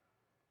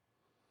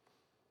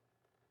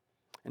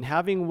 And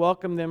having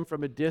welcomed them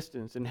from a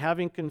distance, and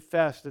having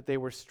confessed that they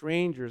were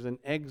strangers and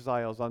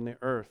exiles on the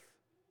earth,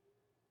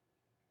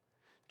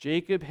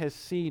 Jacob has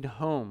seen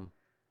home.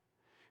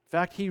 In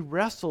fact, he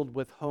wrestled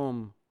with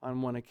home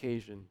on one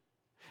occasion.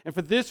 And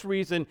for this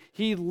reason,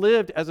 he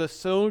lived as a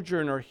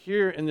sojourner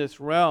here in this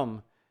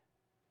realm.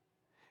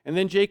 And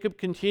then Jacob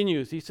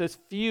continues. He says,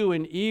 few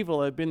and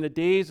evil have been the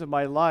days of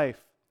my life.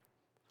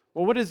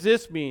 Well, what does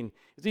this mean?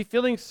 Is he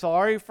feeling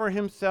sorry for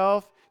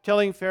himself?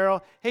 Telling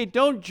Pharaoh, hey,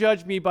 don't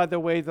judge me by the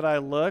way that I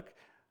look,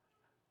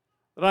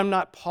 that I'm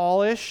not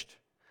polished.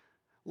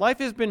 Life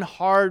has been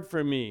hard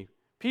for me.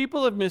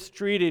 People have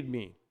mistreated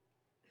me.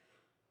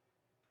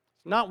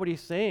 It's not what he's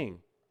saying.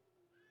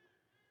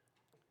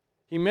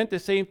 He meant the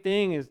same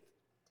thing as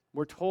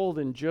we're told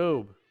in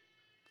Job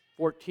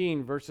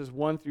 14, verses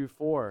 1 through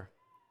 4,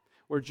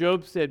 where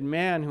Job said,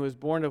 man who is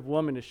born of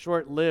woman is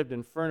short-lived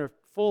and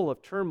full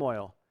of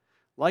turmoil.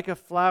 Like a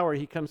flower,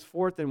 he comes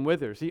forth and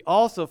withers. He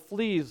also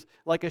flees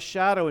like a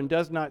shadow and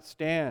does not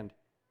stand.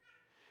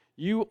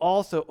 You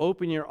also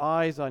open your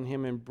eyes on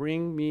him and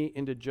bring me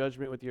into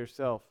judgment with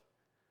yourself.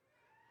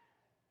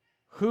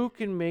 Who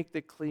can make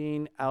the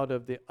clean out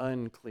of the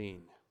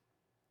unclean?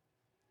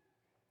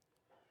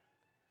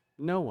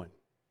 No one.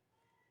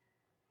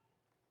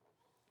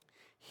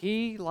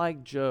 He,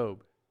 like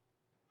Job,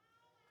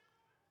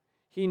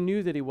 he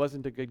knew that he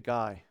wasn't a good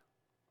guy.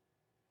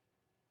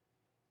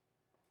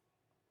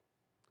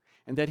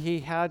 And that he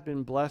had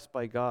been blessed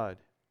by God.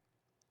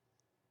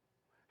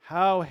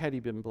 How had he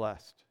been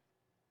blessed?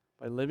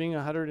 By living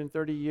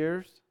 130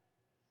 years?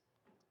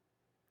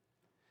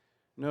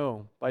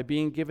 No, by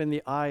being given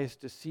the eyes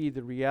to see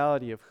the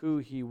reality of who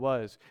he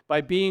was,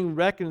 by being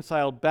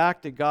reconciled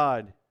back to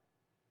God.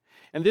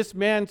 And this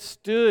man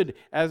stood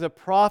as a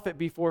prophet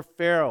before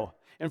Pharaoh.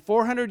 And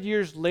 400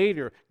 years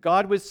later,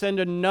 God would send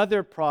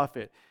another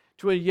prophet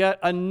to yet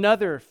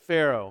another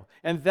Pharaoh.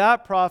 And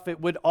that prophet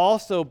would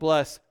also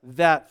bless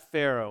that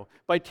Pharaoh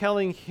by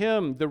telling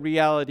him the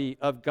reality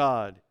of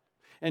God.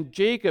 And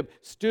Jacob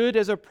stood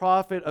as a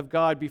prophet of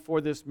God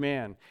before this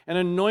man, an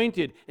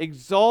anointed,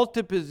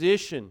 exalted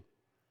position.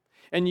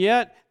 And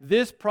yet,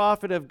 this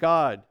prophet of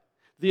God,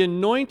 the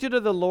anointed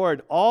of the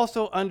Lord,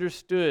 also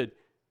understood,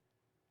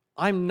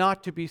 I'm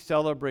not to be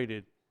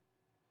celebrated.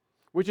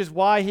 Which is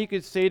why he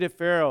could say to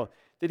Pharaoh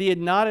that he had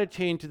not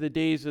attained to the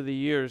days of the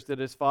years that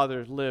his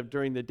fathers lived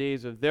during the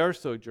days of their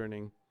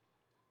sojourning.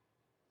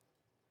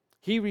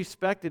 He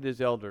respected his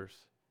elders.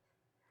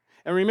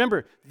 And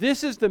remember,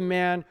 this is the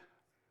man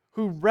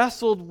who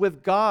wrestled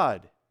with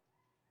God.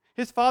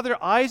 His father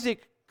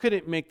Isaac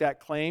couldn't make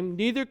that claim,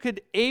 neither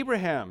could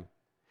Abraham.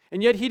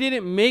 And yet he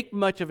didn't make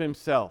much of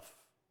himself.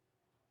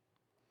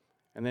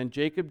 And then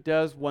Jacob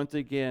does once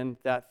again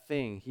that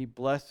thing. He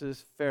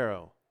blesses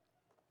Pharaoh.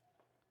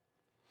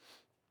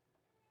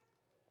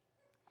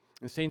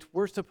 And saints,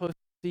 we're supposed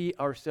to see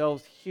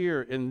ourselves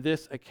here in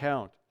this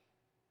account.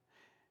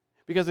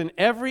 Because in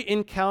every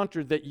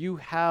encounter that you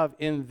have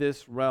in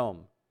this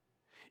realm,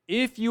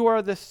 if you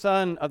are the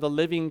son of the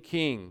living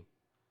King,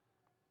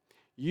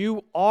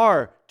 you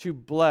are to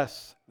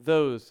bless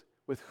those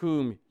with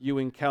whom you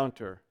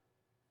encounter,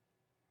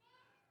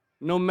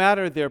 no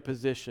matter their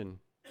position,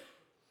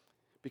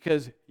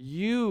 because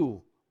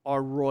you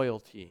are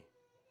royalty.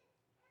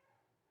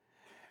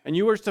 And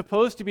you are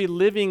supposed to be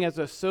living as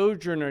a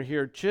sojourner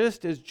here,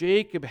 just as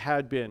Jacob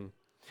had been.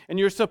 And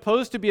you're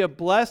supposed to be a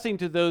blessing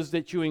to those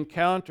that you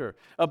encounter.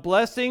 A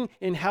blessing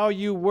in how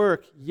you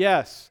work,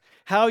 yes.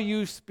 How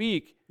you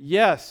speak,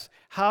 Yes.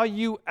 How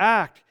you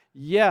act?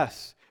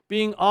 Yes.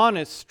 Being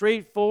honest,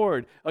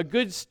 straightforward, a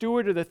good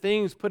steward of the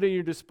things put at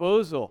your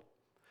disposal.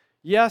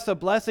 Yes, a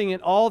blessing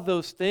in all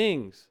those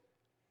things.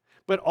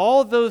 But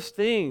all those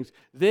things,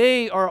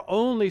 they are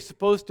only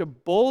supposed to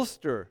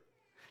bolster,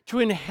 to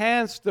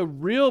enhance the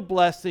real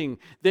blessing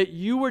that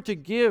you were to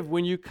give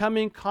when you come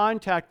in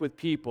contact with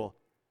people,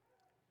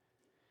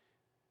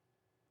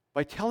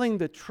 by telling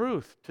the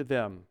truth to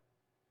them,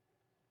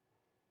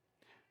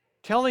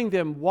 telling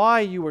them why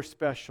you are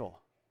special,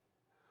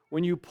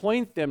 when you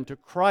point them to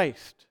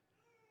Christ.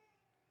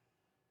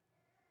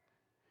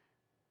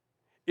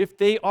 If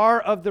they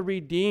are of the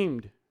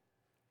redeemed,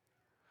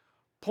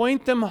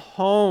 point them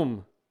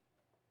home.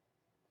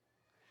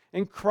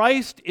 And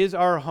Christ is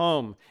our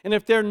home. And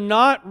if they're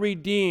not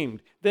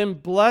redeemed, then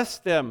bless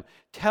them.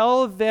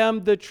 Tell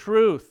them the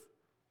truth.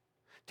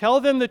 Tell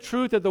them the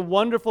truth of the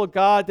wonderful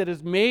God that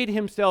has made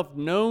himself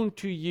known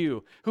to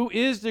you, who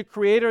is the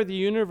creator of the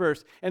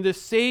universe and the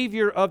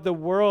Savior of the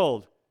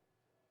world.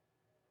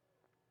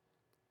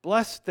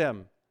 Bless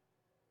them.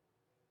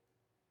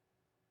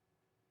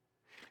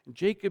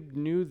 Jacob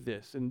knew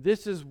this, and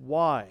this is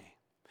why,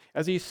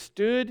 as he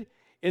stood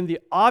in the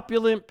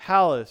opulent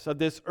palace of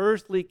this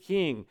earthly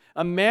king,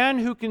 a man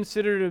who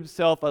considered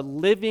himself a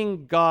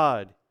living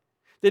God,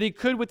 that he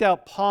could,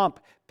 without pomp,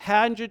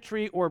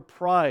 pageantry, or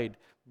pride,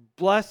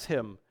 bless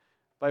him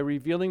by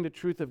revealing the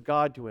truth of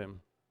God to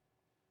him.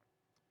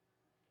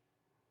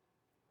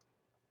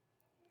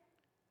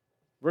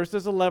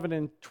 Verses 11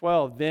 and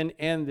 12 then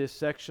end this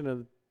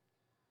section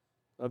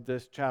of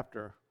this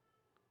chapter.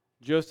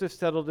 Joseph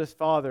settled his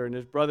father and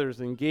his brothers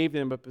and gave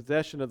them a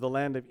possession of the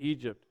land of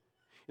Egypt,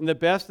 in the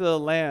best of the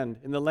land,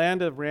 in the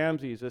land of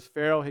Ramses, as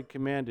Pharaoh had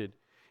commanded.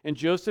 And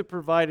Joseph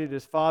provided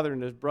his father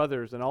and his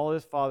brothers and all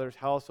his father's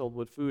household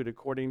with food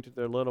according to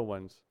their little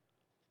ones.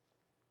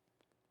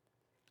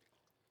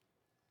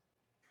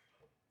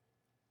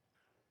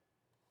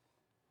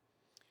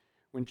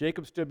 When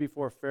Jacob stood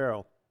before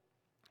Pharaoh,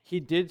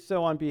 he did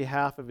so on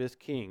behalf of his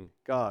king,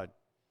 God.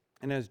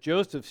 And as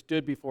Joseph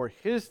stood before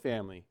his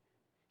family,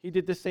 he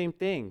did the same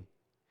thing.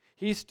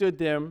 He stood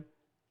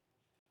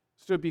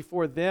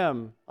before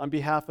them on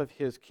behalf of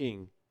his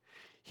king.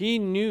 He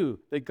knew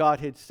that God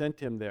had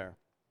sent him there,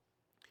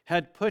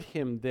 had put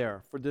him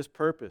there for this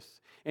purpose,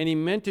 and he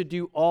meant to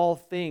do all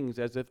things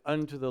as if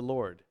unto the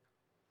Lord.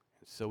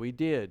 And so he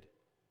did.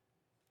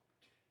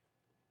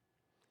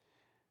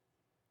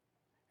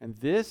 And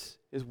this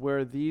is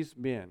where these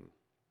men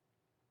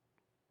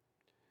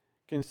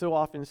can so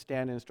often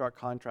stand in stark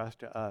contrast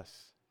to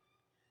us.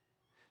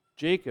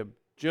 Jacob,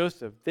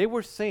 Joseph, they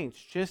were saints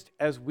just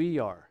as we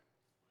are.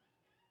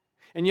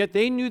 And yet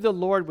they knew the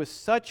Lord with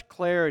such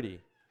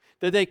clarity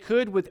that they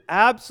could, with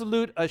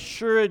absolute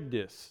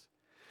assuredness,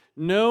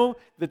 know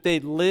that they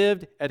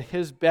lived at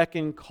his beck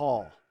and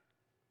call.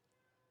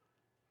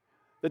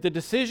 That the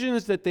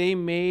decisions that they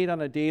made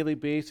on a daily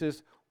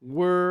basis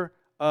were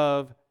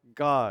of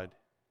God.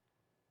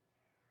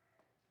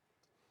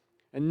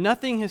 And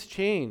nothing has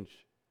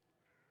changed.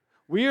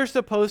 We are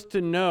supposed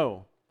to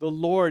know the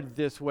Lord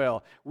this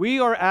well. We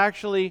are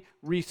actually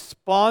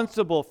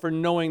responsible for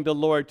knowing the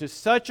Lord to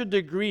such a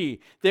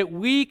degree that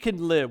we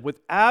can live with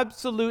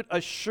absolute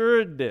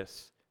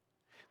assuredness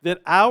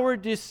that our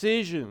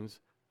decisions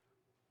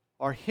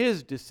are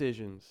his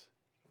decisions.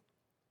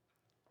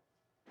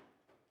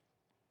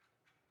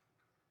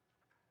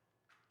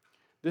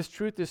 This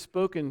truth is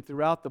spoken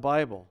throughout the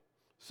Bible.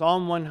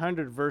 Psalm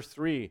 100, verse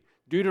 3.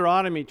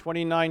 Deuteronomy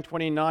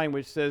 29:29,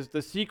 which says,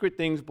 "The secret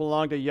things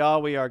belong to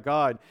Yahweh our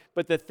God,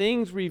 but the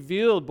things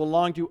revealed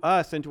belong to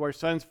us and to our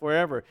sons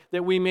forever,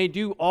 that we may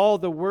do all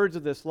the words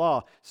of this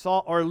law."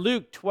 Or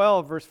Luke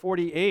 12, verse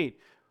 48,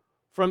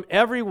 "From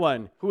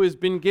everyone who has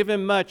been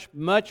given much,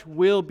 much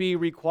will be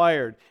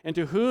required, and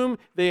to whom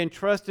they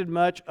entrusted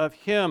much, of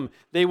him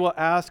they will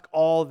ask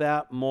all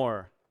that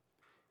more."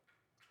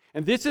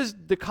 And this is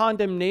the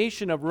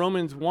condemnation of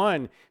Romans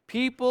 1.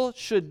 People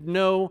should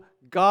know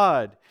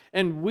God.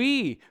 And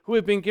we who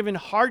have been given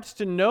hearts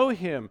to know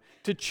him,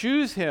 to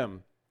choose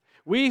him,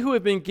 we who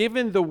have been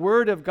given the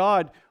word of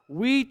God,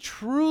 we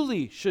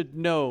truly should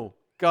know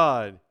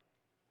God.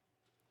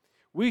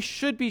 We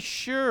should be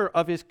sure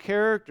of his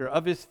character,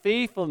 of his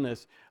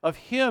faithfulness, of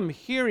him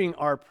hearing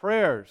our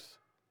prayers.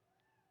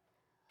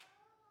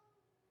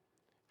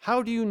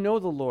 How do you know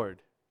the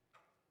Lord?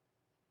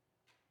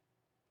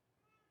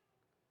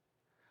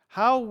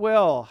 How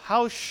well,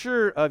 how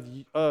sure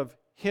of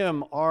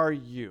him are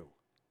you?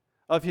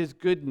 Of his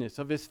goodness,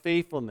 of his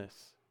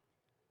faithfulness,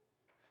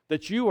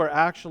 that you are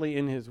actually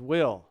in his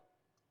will?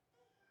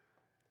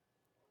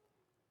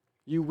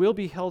 You will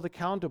be held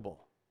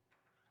accountable.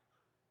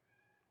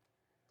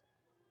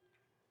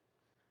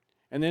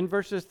 And then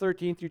verses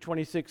 13 through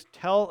 26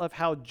 tell of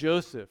how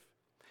Joseph,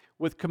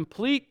 with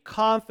complete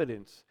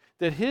confidence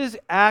that his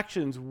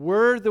actions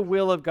were the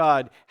will of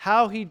God,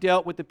 how he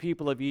dealt with the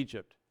people of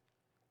Egypt.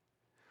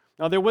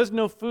 Now there was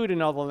no food in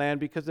all the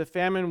land because the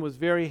famine was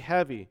very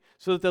heavy,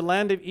 so that the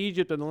land of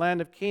Egypt and the land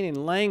of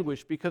Canaan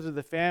languished because of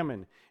the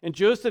famine. And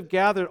Joseph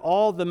gathered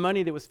all the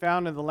money that was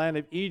found in the land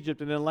of Egypt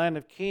and in the land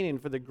of Canaan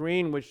for the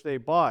grain which they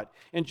bought.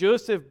 And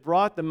Joseph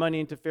brought the money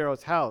into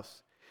Pharaoh's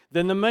house.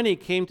 Then the money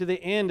came to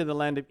the end in the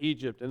land of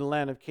Egypt and the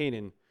land of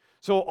Canaan.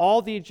 So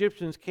all the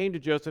Egyptians came to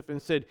Joseph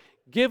and said,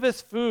 "Give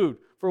us food,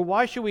 for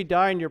why should we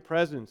die in your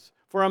presence?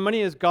 For our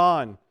money is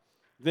gone."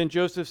 Then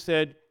Joseph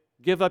said,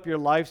 "Give up your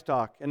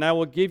livestock, and I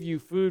will give you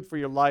food for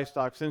your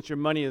livestock, since your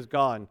money is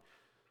gone."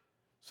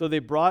 So they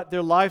brought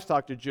their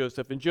livestock to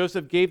Joseph, and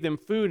Joseph gave them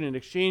food in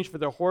exchange for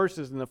their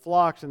horses and the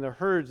flocks and the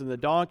herds and the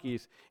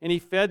donkeys, and he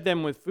fed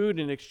them with food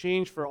in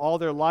exchange for all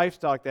their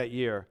livestock that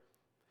year.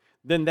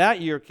 Then that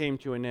year came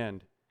to an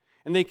end.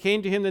 And they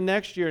came to him the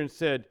next year and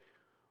said,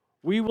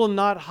 "We will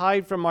not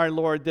hide from our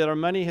Lord that our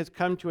money has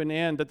come to an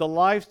end, that the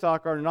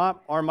livestock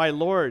are my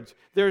Lord's.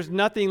 There is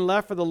nothing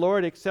left for the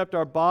Lord except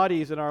our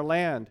bodies and our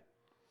land.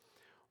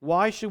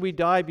 Why should we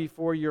die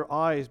before your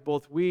eyes,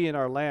 both we and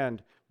our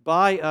land?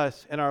 Buy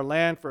us and our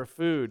land for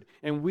food,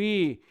 and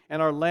we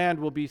and our land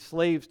will be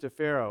slaves to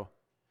Pharaoh.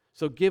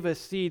 So give us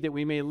seed that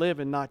we may live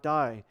and not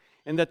die,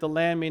 and that the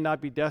land may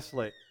not be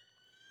desolate."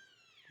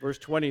 Verse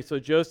 20, so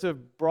Joseph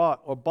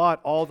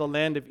bought all the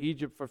land of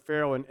Egypt for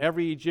Pharaoh, and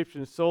every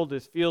Egyptian sold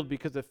his field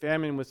because the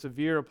famine was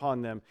severe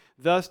upon them.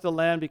 Thus the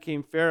land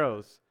became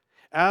Pharaoh's.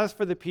 As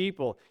for the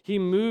people, he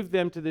moved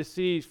them to the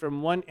seas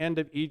from one end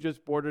of Egypt's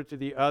border to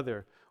the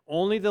other.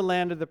 Only the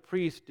land of the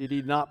priests did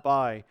he not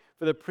buy,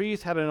 for the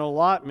priests had an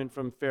allotment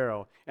from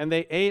Pharaoh, and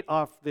they ate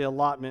off the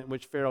allotment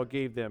which Pharaoh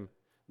gave them.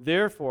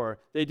 Therefore,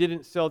 they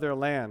didn't sell their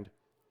land.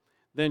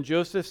 Then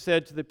Joseph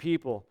said to the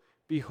people,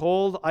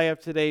 "Behold, I have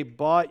today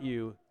bought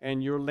you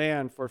and your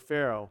land for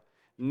Pharaoh.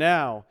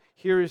 Now,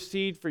 here is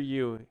seed for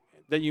you,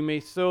 that you may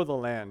sow the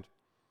land.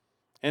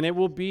 And it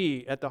will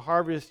be, at the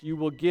harvest you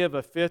will give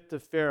a fifth to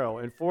Pharaoh,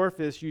 and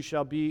four-fifths you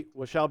shall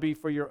be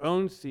for your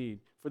own seed,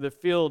 for the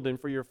field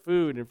and for your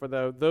food, and for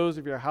those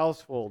of your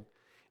household,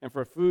 and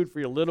for food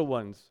for your little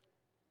ones."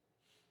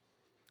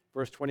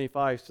 Verse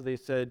 25, so they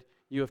said,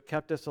 "You have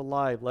kept us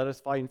alive. Let us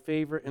find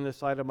favor in the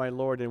sight of my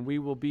Lord, and we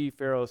will be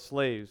Pharaoh's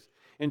slaves."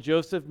 And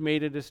Joseph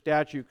made it a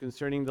statute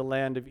concerning the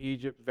land of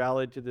Egypt,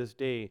 valid to this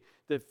day,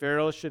 that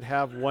Pharaoh should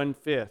have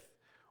 1/5.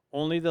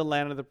 Only the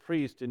land of the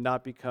priests did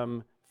not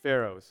become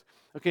Pharaoh's.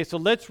 Okay, so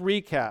let's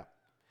recap.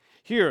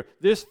 Here,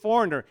 this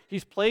foreigner,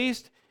 he's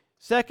placed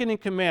second in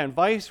command,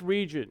 vice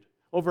regent,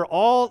 over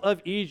all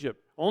of Egypt,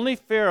 only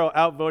Pharaoh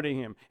outvoting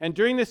him. And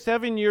during the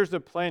 7 years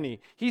of plenty,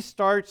 he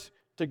starts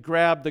to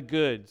grab the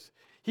goods.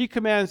 He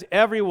commands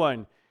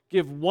everyone,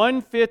 give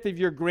 1/5 of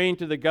your grain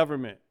to the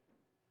government.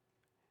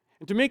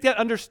 And to make that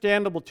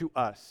understandable to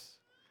us,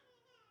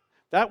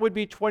 that would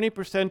be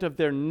 20% of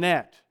their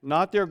net,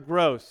 not their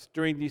gross,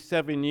 during these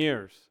 7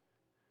 years.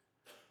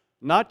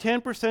 Not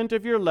 10%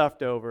 of your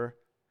leftover,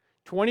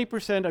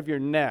 20% of your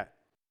net.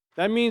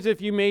 That means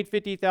if you made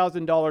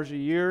 $50,000 a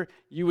year,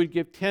 you would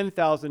give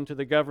 $10,000 to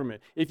the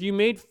government. If you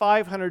made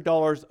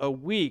 $500 a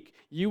week,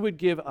 you would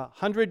give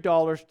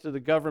 $100 to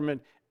the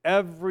government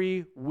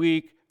every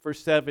week for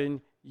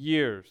 7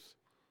 years.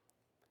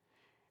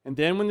 And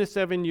then when the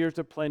 7 years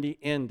of plenty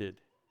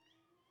ended,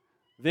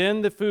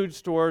 then the food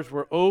stores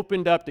were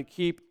opened up to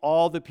keep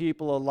all the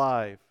people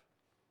alive.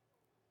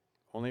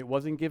 Only it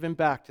wasn't given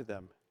back to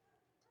them.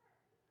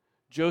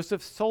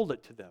 Joseph sold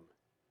it to them.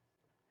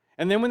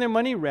 And then when their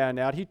money ran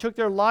out, he took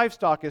their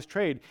livestock as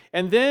trade,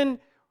 and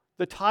then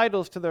the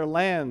titles to their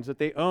lands that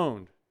they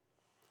owned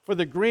for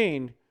the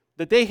grain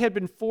that they had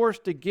been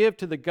forced to give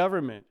to the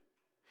government.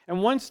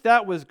 And once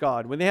that was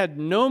gone, when they had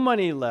no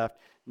money left,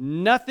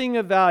 nothing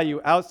of value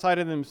outside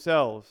of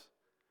themselves,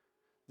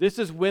 this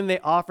is when they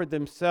offered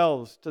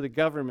themselves to the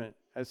government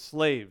as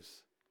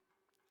slaves.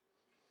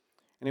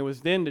 And it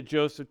was then that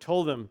Joseph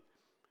told them,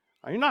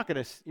 you're not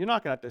going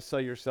to have to sell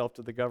yourself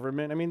to the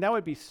government. I mean, that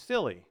would be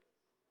silly.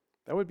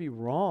 That would be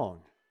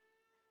wrong.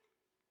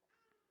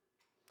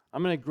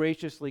 I'm going to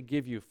graciously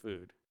give you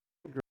food,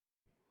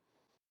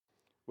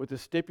 with the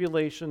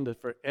stipulation that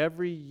for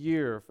every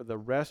year for the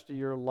rest of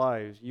your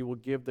lives, you will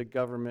give the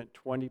government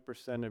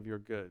 20% of your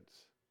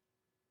goods.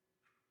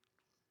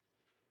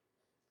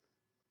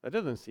 That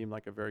doesn't seem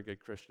like a very good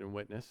Christian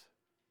witness.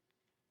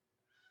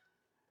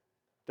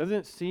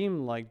 Doesn't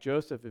seem like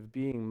Joseph is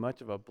being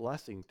much of a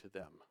blessing to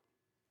them.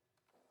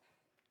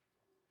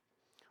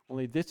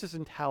 Only this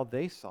isn't how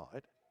they saw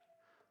it.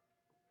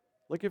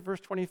 Look at verse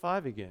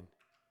 25 again.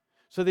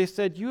 So they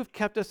said, "You have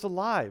kept us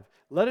alive.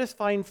 Let us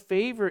find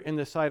favor in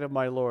the sight of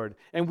my Lord,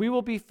 and we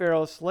will be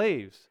Pharaoh's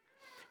slaves."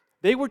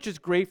 They were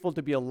just grateful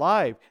to be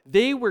alive.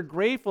 They were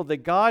grateful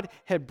that God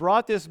had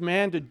brought this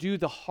man to do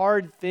the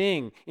hard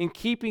thing in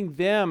keeping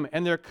them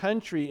and their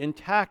country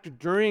intact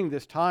during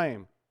this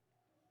time.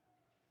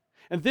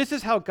 And this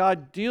is how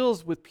God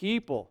deals with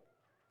people,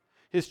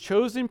 his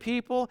chosen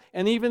people,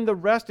 and even the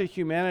rest of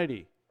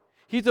humanity.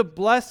 He's a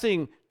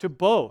blessing to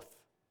both.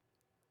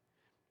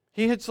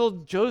 He had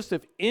sold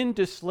Joseph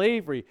into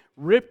slavery,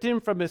 ripped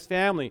him from his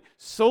family,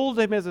 sold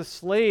him as a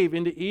slave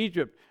into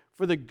Egypt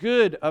for the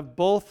good of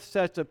both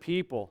sets of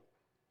people.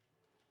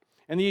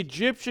 And the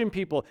Egyptian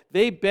people,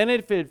 they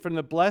benefited from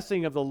the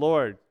blessing of the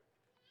Lord.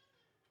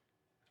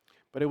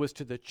 But it was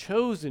to the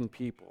chosen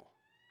people,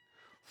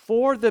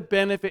 for the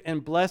benefit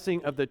and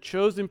blessing of the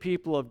chosen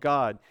people of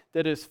God,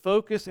 that his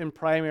focus and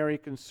primary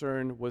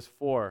concern was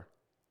for.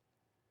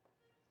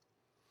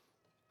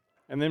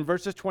 And then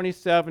verses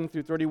 27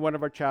 through 31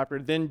 of our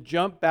chapter then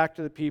jump back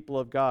to the people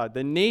of God,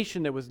 the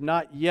nation that was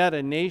not yet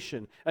a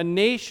nation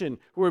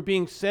who were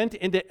being sent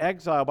into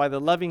exile by the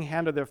loving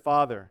hand of their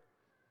father.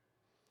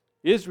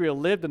 Israel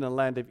lived in the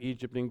land of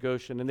Egypt and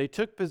Goshen, and they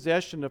took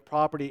possession of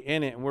property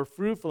in it and were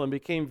fruitful and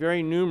became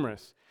very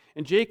numerous.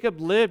 And Jacob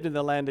lived in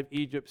the land of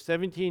Egypt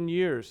 17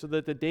 years, so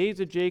that the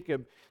days of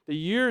Jacob, the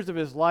years of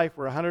his life,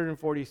 were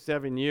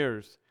 147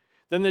 years.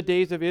 Then the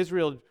days of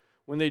Israel,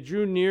 when they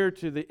drew near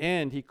to the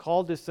end, he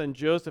called his son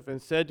Joseph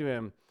and said to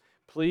him,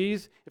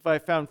 "Please, if I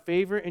have found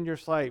favor in your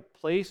sight,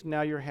 place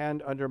now your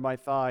hand under my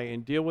thigh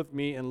and deal with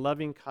me in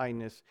loving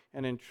kindness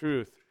and in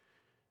truth.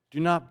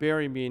 Do not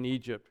bury me in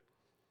Egypt,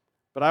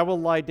 but I will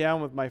lie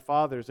down with my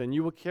fathers, and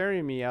you will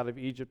carry me out of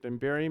Egypt and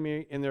bury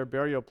me in their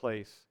burial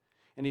place."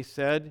 And he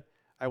said,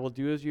 "I will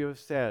do as you have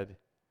said."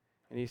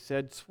 And he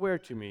said, "Swear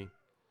to me."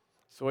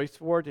 So he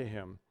swore to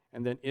him,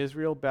 and then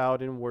Israel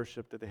bowed and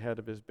worshipped at the head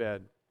of his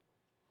bed.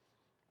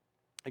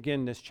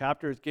 Again, this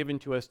chapter is given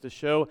to us to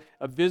show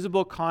a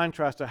visible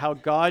contrast to how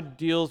God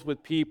deals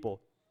with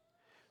people.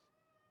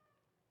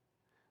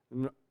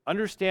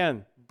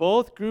 Understand,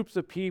 both groups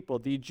of people,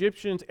 the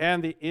Egyptians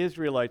and the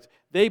Israelites,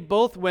 they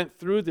both went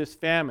through this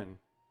famine.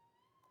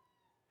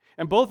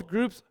 And both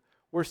groups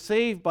were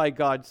saved by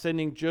God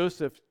sending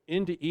Joseph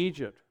into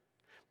Egypt.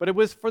 But it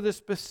was for the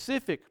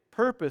specific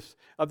purpose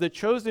of the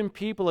chosen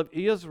people of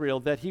Israel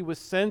that he was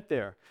sent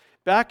there.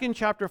 Back in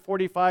chapter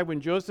 45,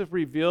 when Joseph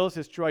reveals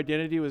his true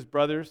identity to his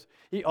brothers,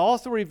 he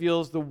also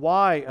reveals the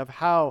why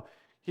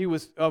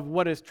of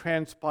what has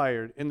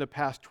transpired in the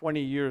past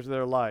 20 years of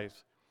their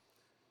lives.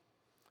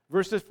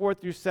 Verses 4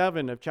 through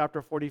 7 of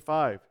chapter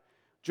 45.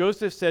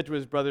 Joseph said to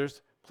his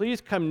brothers, "Please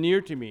come near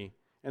to me."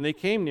 And they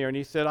came near, and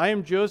he said, "I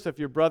am Joseph,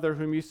 your brother,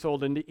 whom you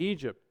sold into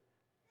Egypt."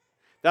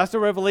 That's the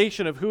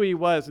revelation of who he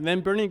was. And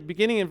then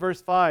beginning in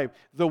verse 5,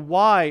 the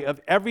why of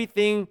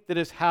everything that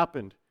has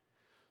happened.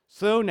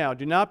 "So now,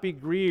 do not be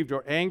grieved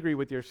or angry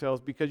with yourselves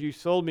because you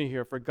sold me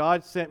here, for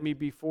God sent me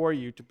before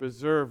you to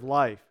preserve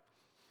life."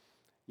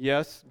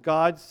 Yes,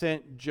 God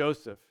sent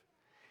Joseph.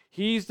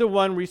 He's the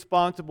one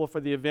responsible for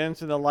the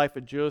events in the life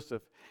of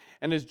Joseph.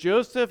 And as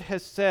Joseph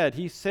has said,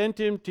 he sent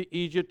him to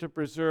Egypt to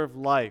preserve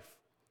life.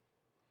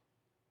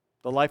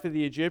 The life of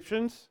the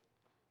Egyptians?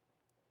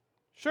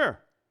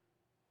 Sure.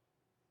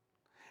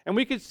 And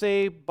we could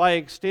say, by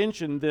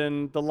extension,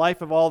 then, the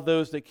life of all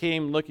those that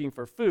came looking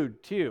for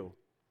food, too.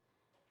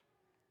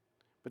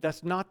 But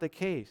that's not the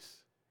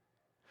case.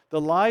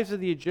 The lives of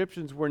the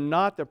Egyptians were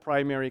not the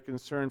primary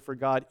concern for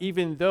God,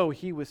 even though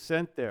he was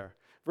sent there.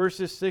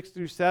 Verses 6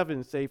 through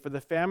 7 say, "For the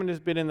famine has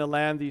been in the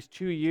land these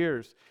 2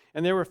 years,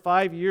 and there were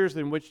 5 years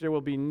in which there will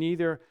be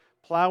neither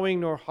plowing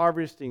nor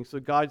harvesting. So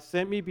God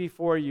sent me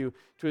before you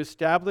to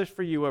establish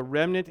for you a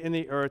remnant in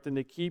the earth and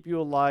to keep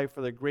you alive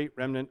for the great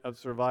remnant of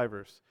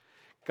survivors."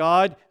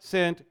 God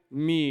sent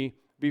me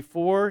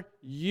before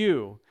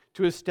you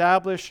to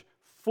establish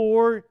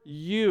for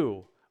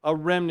you a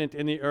remnant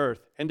in the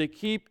earth and to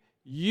keep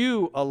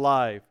you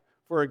alive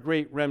for a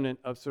great remnant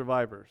of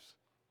survivors.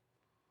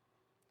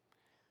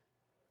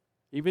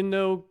 Even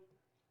though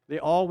they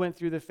all went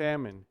through the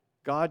famine,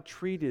 God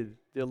treated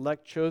the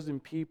elect chosen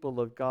people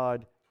of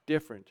God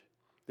different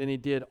than he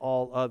did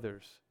all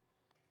others.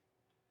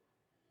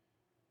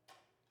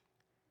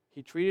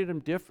 He treated them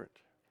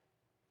different.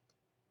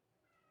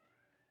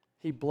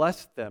 He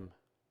blessed them.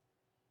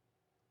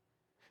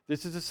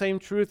 This is the same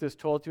truth as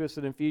told to us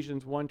in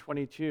Ephesians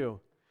 1:22,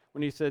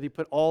 when he said he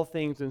put all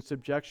things in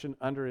subjection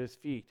under his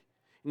feet.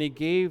 And he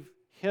gave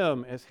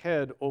him as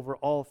head over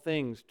all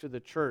things to the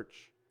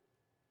church.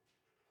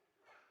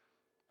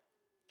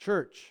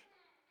 Church.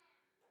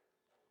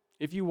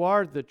 If you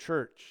are the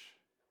church,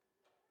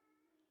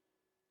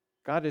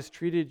 God has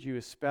treated you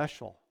as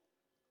special.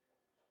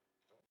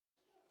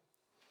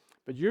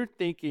 But you're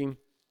thinking,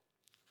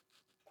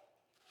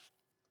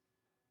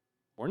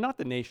 we're not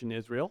the nation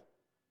Israel.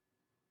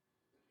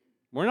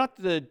 We're not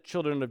the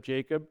children of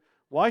Jacob.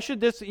 Why should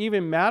this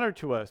even matter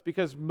to us?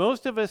 Because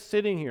most of us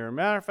sitting here,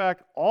 matter of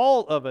fact,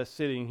 all of us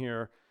sitting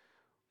here,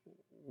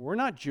 we're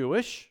not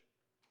Jewish.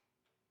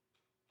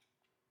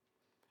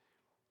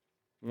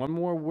 One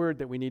more word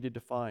that we need to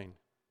define.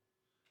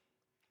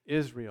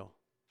 Israel.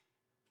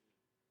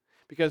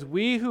 Because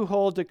we who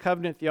hold to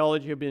covenant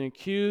theology have been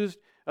accused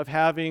of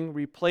having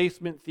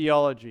replacement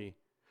theology.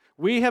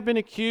 We have been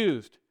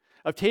accused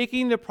of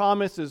taking the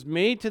promises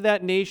made to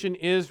that nation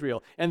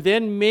Israel and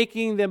then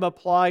making them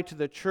apply to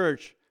the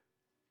church.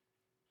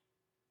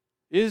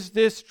 Is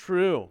this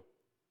true?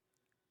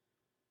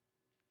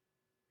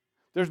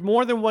 There's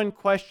more than one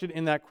question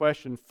in that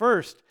question.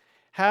 First,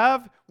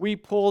 have we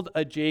pulled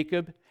a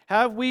Jacob?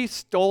 Have we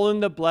stolen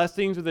the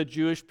blessings of the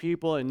Jewish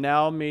people and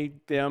now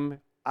made them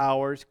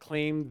ours,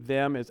 claim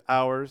them as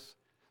ours?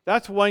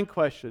 That's one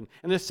question.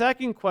 And the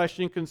second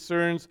question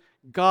concerns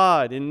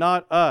God and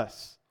not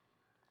us.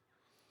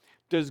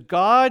 Does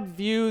God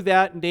view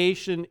that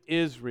nation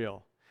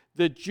Israel,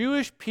 the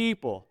Jewish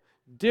people,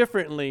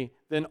 differently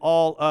than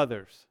all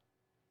others?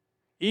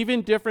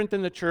 Even different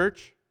than the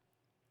church?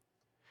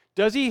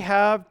 Does he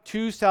have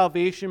two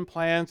salvation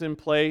plans in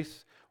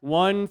place,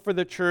 one for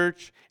the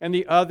church and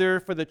the other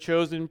for the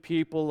chosen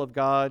people of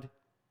God?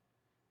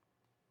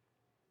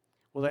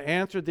 Well, to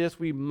answer this,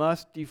 we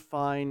must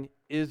define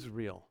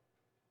Israel,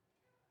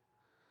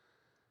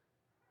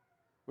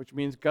 which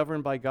means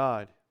governed by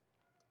God.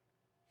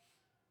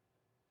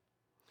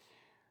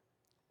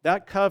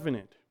 That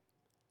covenant,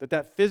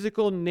 that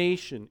physical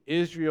nation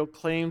Israel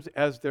claims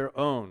as their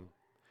own,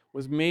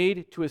 was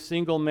made to a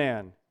single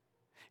man.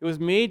 It was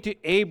made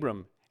to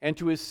Abram and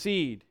to his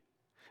seed.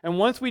 And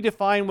once we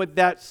define what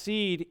that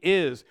seed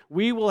is,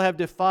 we will have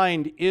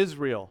defined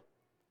Israel.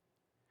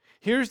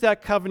 Here's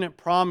that covenant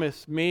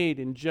promise made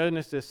in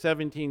Genesis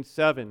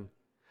 17:7.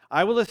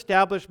 I will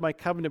establish my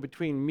covenant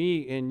between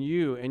me and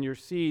you and your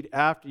seed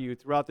after you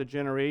throughout the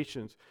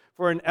generations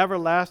for an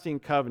everlasting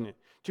covenant,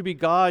 to be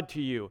God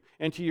to you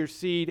and to your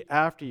seed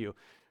after you.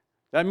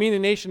 That mean the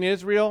nation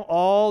Israel,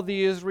 all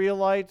the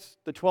Israelites,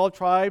 the 12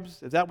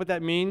 tribes? Is that what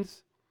that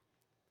means?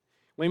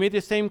 We made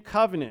the same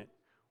covenant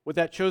with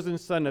that chosen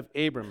son of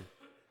Abram.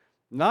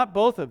 Not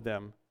both of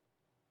them.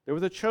 There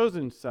was a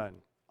chosen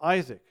son,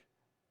 Isaac.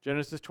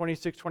 Genesis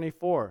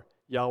 26:24.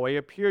 Yahweh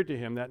appeared to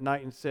him that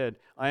night and said,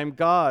 I am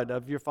God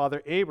of your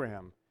father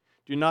Abraham.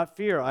 Do not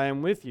fear, I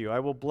am with you.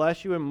 I will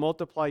bless you and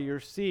multiply your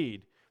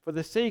seed for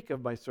the sake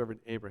of my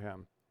servant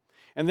Abraham.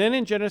 And then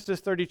in Genesis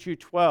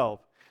 32:12,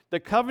 the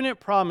covenant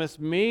promise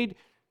made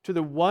to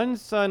the one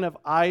son of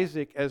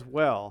Isaac as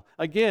well.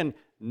 Again,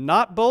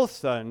 not both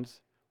sons,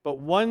 but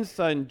one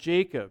son,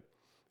 Jacob,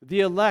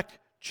 the elect,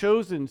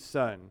 chosen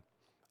son.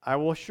 I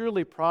will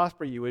surely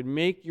prosper you and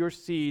make your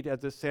seed as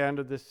the sand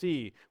of the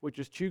sea, which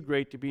is too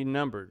great to be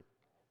numbered.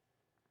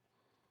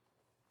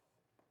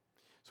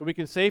 So we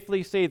can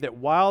safely say that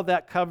while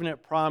that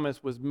covenant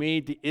promise was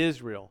made to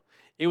Israel,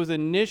 it was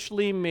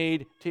initially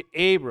made to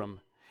Abram,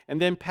 and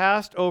then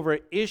passed over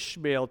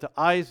Ishmael to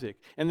Isaac,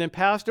 and then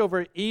passed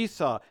over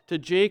Esau to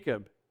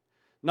Jacob.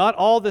 Not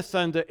all the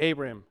sons of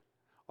Abraham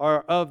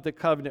are of the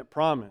covenant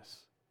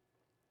promise.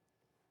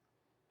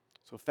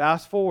 So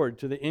fast forward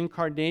to the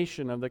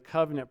incarnation of the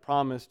covenant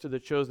promise to the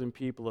chosen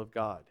people of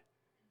God.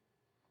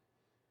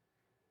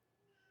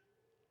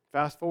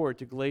 Fast forward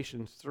to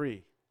Galatians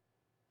 3.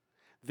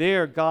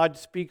 There, God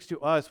speaks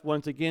to us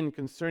once again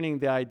concerning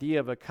the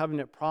idea of a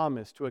covenant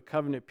promise to a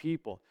covenant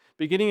people.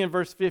 Beginning in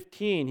verse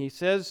 15, he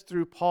says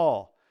through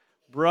Paul,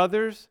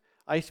 Brothers,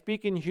 I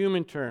speak in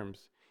human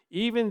terms,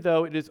 even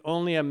though it is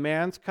only a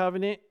man's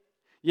covenant,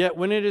 yet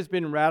when it has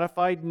been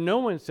ratified, no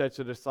one sets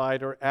it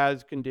aside or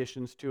adds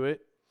conditions to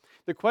it.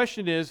 The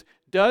question is,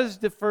 does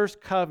the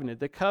first covenant,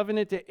 the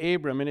covenant to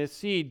Abram and his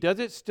seed, does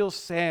it still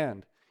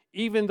stand,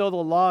 even though the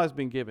law has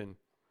been given?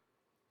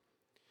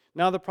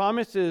 Now the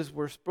promises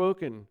were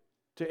spoken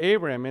to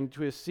Abraham and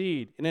to his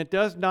seed, and it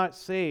does not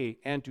say,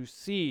 and to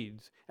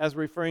seeds, as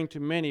referring to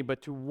many,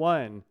 but to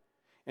one,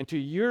 and to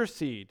your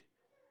seed,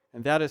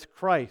 and that is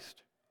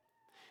Christ.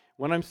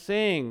 What I'm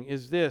saying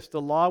is this: the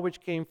law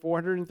which came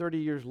 430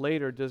 years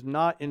later does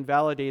not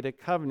invalidate a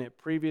covenant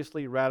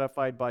previously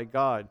ratified by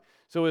God,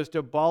 so as to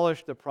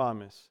abolish the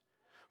promise.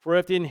 For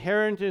if the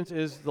inheritance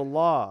is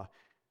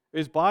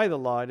by the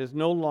law, it is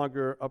no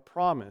longer a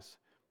promise,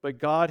 but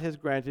God has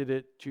granted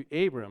it to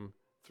Abram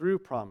through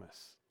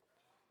promise.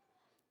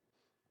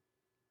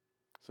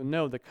 So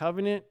no, the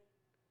covenant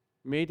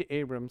made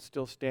to Abram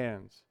still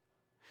stands.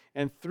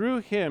 And through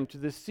him to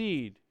the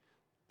seed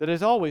that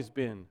has always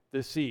been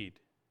the seed.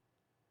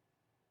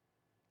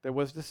 There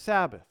was the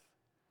Sabbath,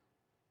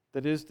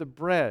 that is the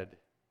bread,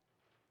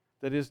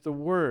 that is the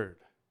Word,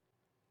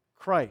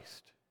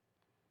 Christ.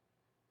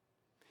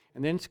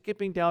 And then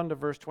skipping down to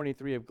verse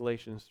 23 of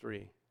Galatians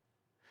 3.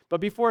 But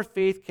before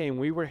faith came,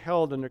 we were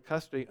held under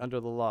custody under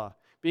the law,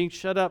 being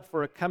shut up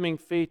for a coming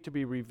faith to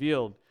be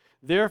revealed.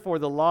 Therefore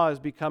the law has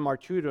become our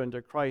tutor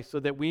under Christ, so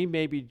that we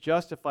may be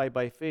justified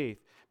by faith.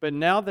 But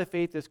now that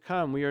faith has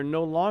come, we are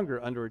no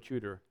longer under a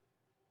tutor.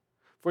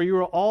 For you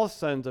are all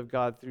sons of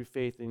God through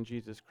faith in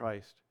Jesus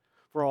Christ.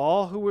 For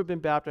all who have been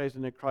baptized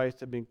into Christ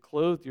have been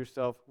clothed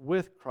yourself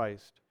with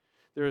Christ.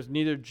 There is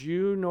neither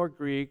Jew nor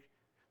Greek,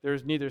 there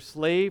is neither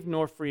slave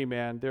nor free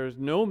man, there is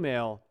no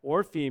male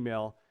or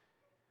female,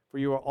 for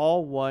you are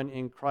all one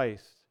in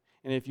Christ.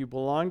 And if you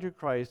belong to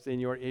Christ, then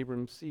you are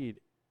Abram's seed,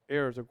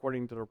 heirs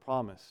according to the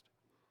promise.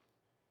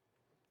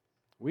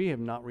 We have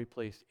not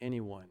replaced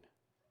anyone.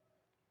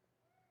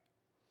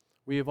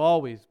 We have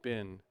always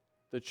been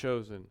the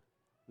chosen,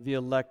 the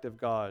elect of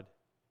God.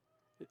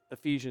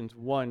 Ephesians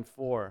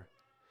 1:4.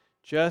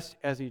 Just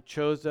as he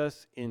chose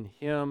us in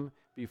him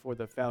before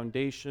the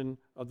foundation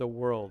of the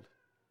world.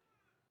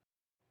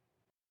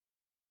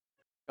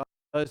 God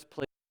does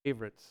play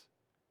favorites.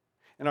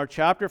 And our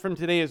chapter from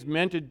today is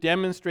meant to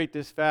demonstrate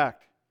this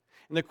fact.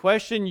 And the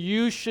question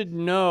you should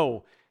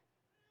know,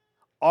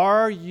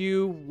 Are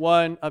you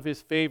one of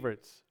his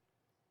favorites?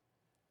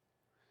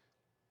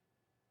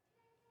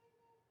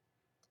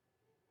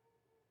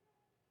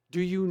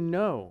 Do you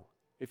know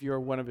if you are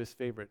one of his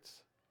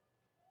favorites?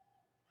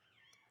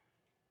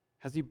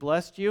 Has he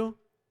blessed you?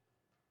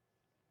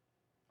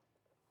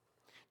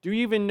 Do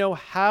you even know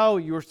how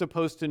you're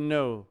supposed to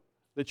know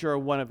that you're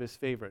one of his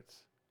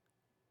favorites?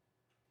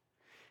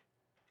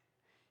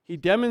 He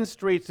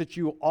demonstrates that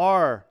you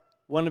are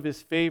one of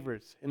his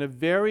favorites in a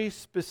very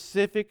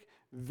specific,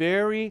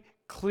 very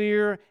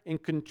clear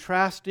and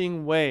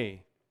contrasting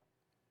way.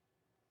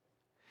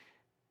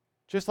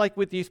 Just like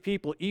with these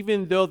people,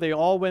 even though they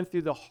all went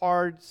through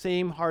the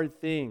same hard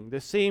thing,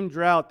 the same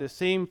drought, the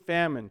same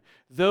famine,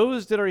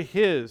 those that are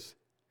his,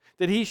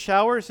 that he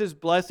showers his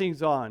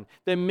blessings on,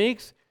 that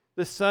makes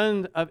the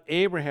son of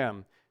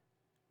Abraham,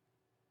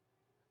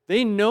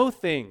 they know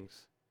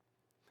things.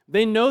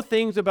 They know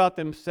things about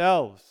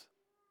themselves.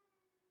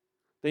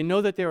 They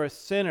know that they're a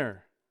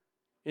sinner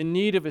in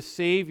need of a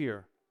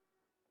Savior,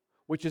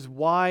 which is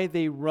why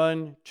they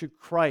run to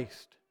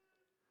Christ,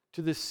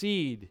 to the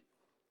seed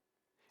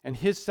and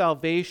his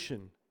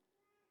salvation,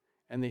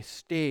 and they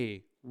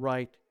stay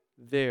right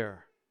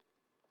there.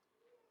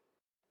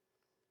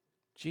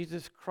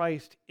 Jesus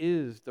Christ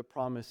is the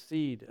promised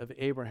seed of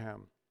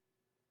Abraham,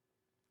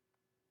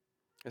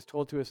 as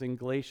told to us in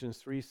Galatians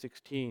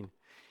 3:16.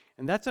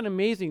 And that's an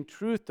amazing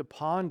truth to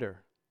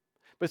ponder.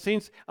 But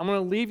saints, I'm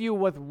going to leave you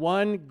with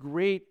one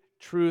great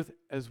truth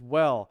as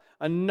well.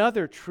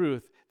 Another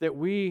truth that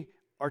we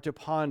are to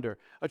ponder.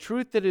 A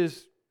truth that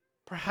is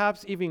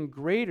perhaps even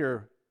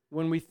greater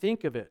when we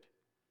think of it.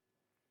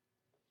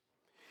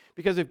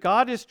 Because if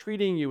God is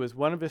treating you as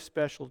one of his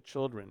special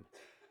children,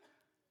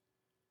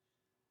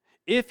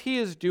 if he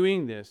is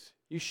doing this,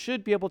 you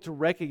should be able to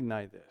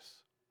recognize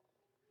this.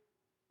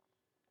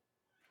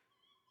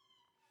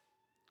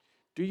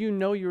 Do you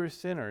know you're a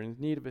sinner in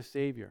need of a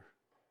Savior?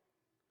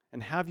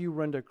 And have you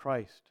run to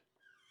Christ?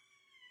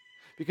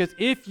 Because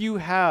if you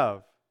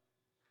have,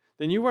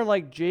 then you are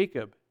like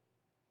Jacob.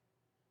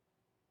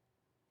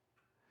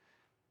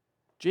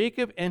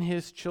 Jacob and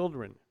his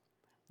children,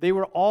 they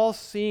were all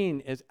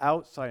seen as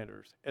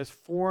outsiders, as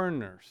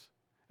foreigners,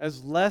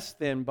 as less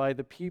than by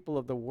the people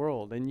of the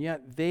world, and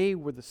yet they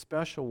were the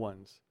special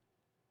ones.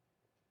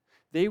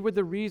 They were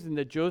the reason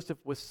that Joseph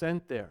was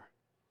sent there.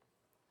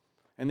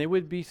 And they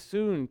would be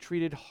soon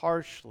treated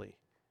harshly,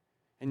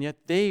 and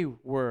yet they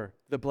were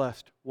the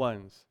blessed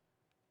ones.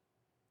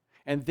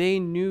 And they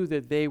knew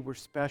that they were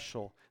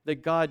special,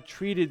 that God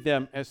treated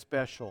them as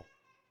special.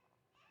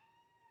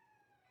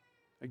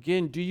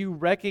 Again, do you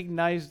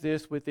recognize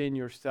this within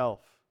yourself?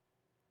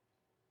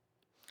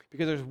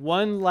 Because there's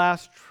one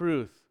last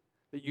truth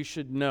that you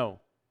should know.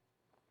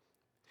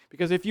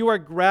 Because if you are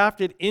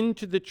grafted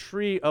into the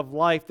tree of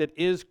life that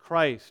is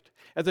Christ,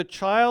 as a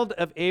child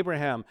of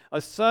Abraham, a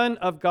son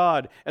of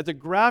God, as a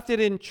grafted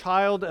in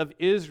child of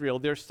Israel,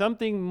 there's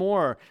something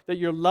more that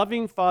your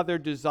loving Father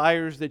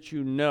desires that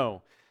you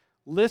know.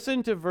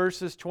 Listen to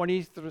verses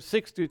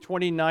 26 through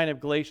 29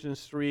 of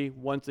Galatians 3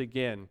 once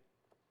again.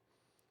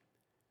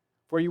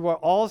 For you are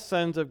all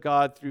sons of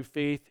God through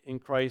faith in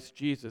Christ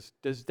Jesus.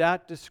 Does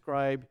that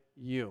describe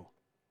you?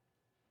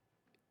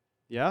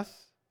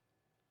 Yes?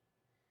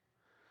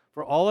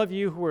 For all of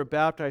you who are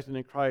baptized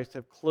into Christ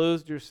have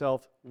clothed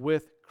yourself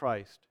with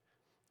Christ.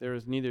 There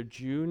is neither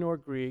Jew nor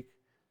Greek,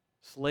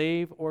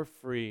 slave or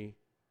free,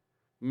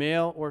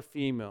 male or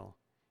female.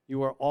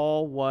 You are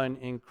all one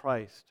in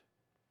Christ.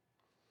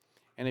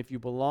 And if you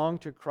belong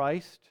to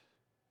Christ,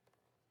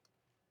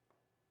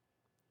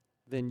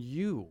 then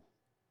you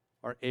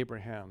are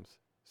Abraham's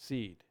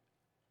seed,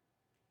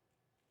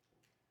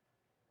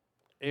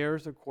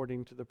 heirs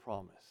according to the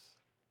promise.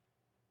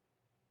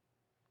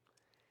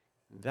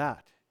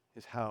 That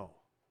is how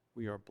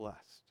we are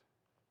blessed.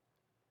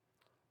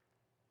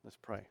 Let's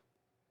pray.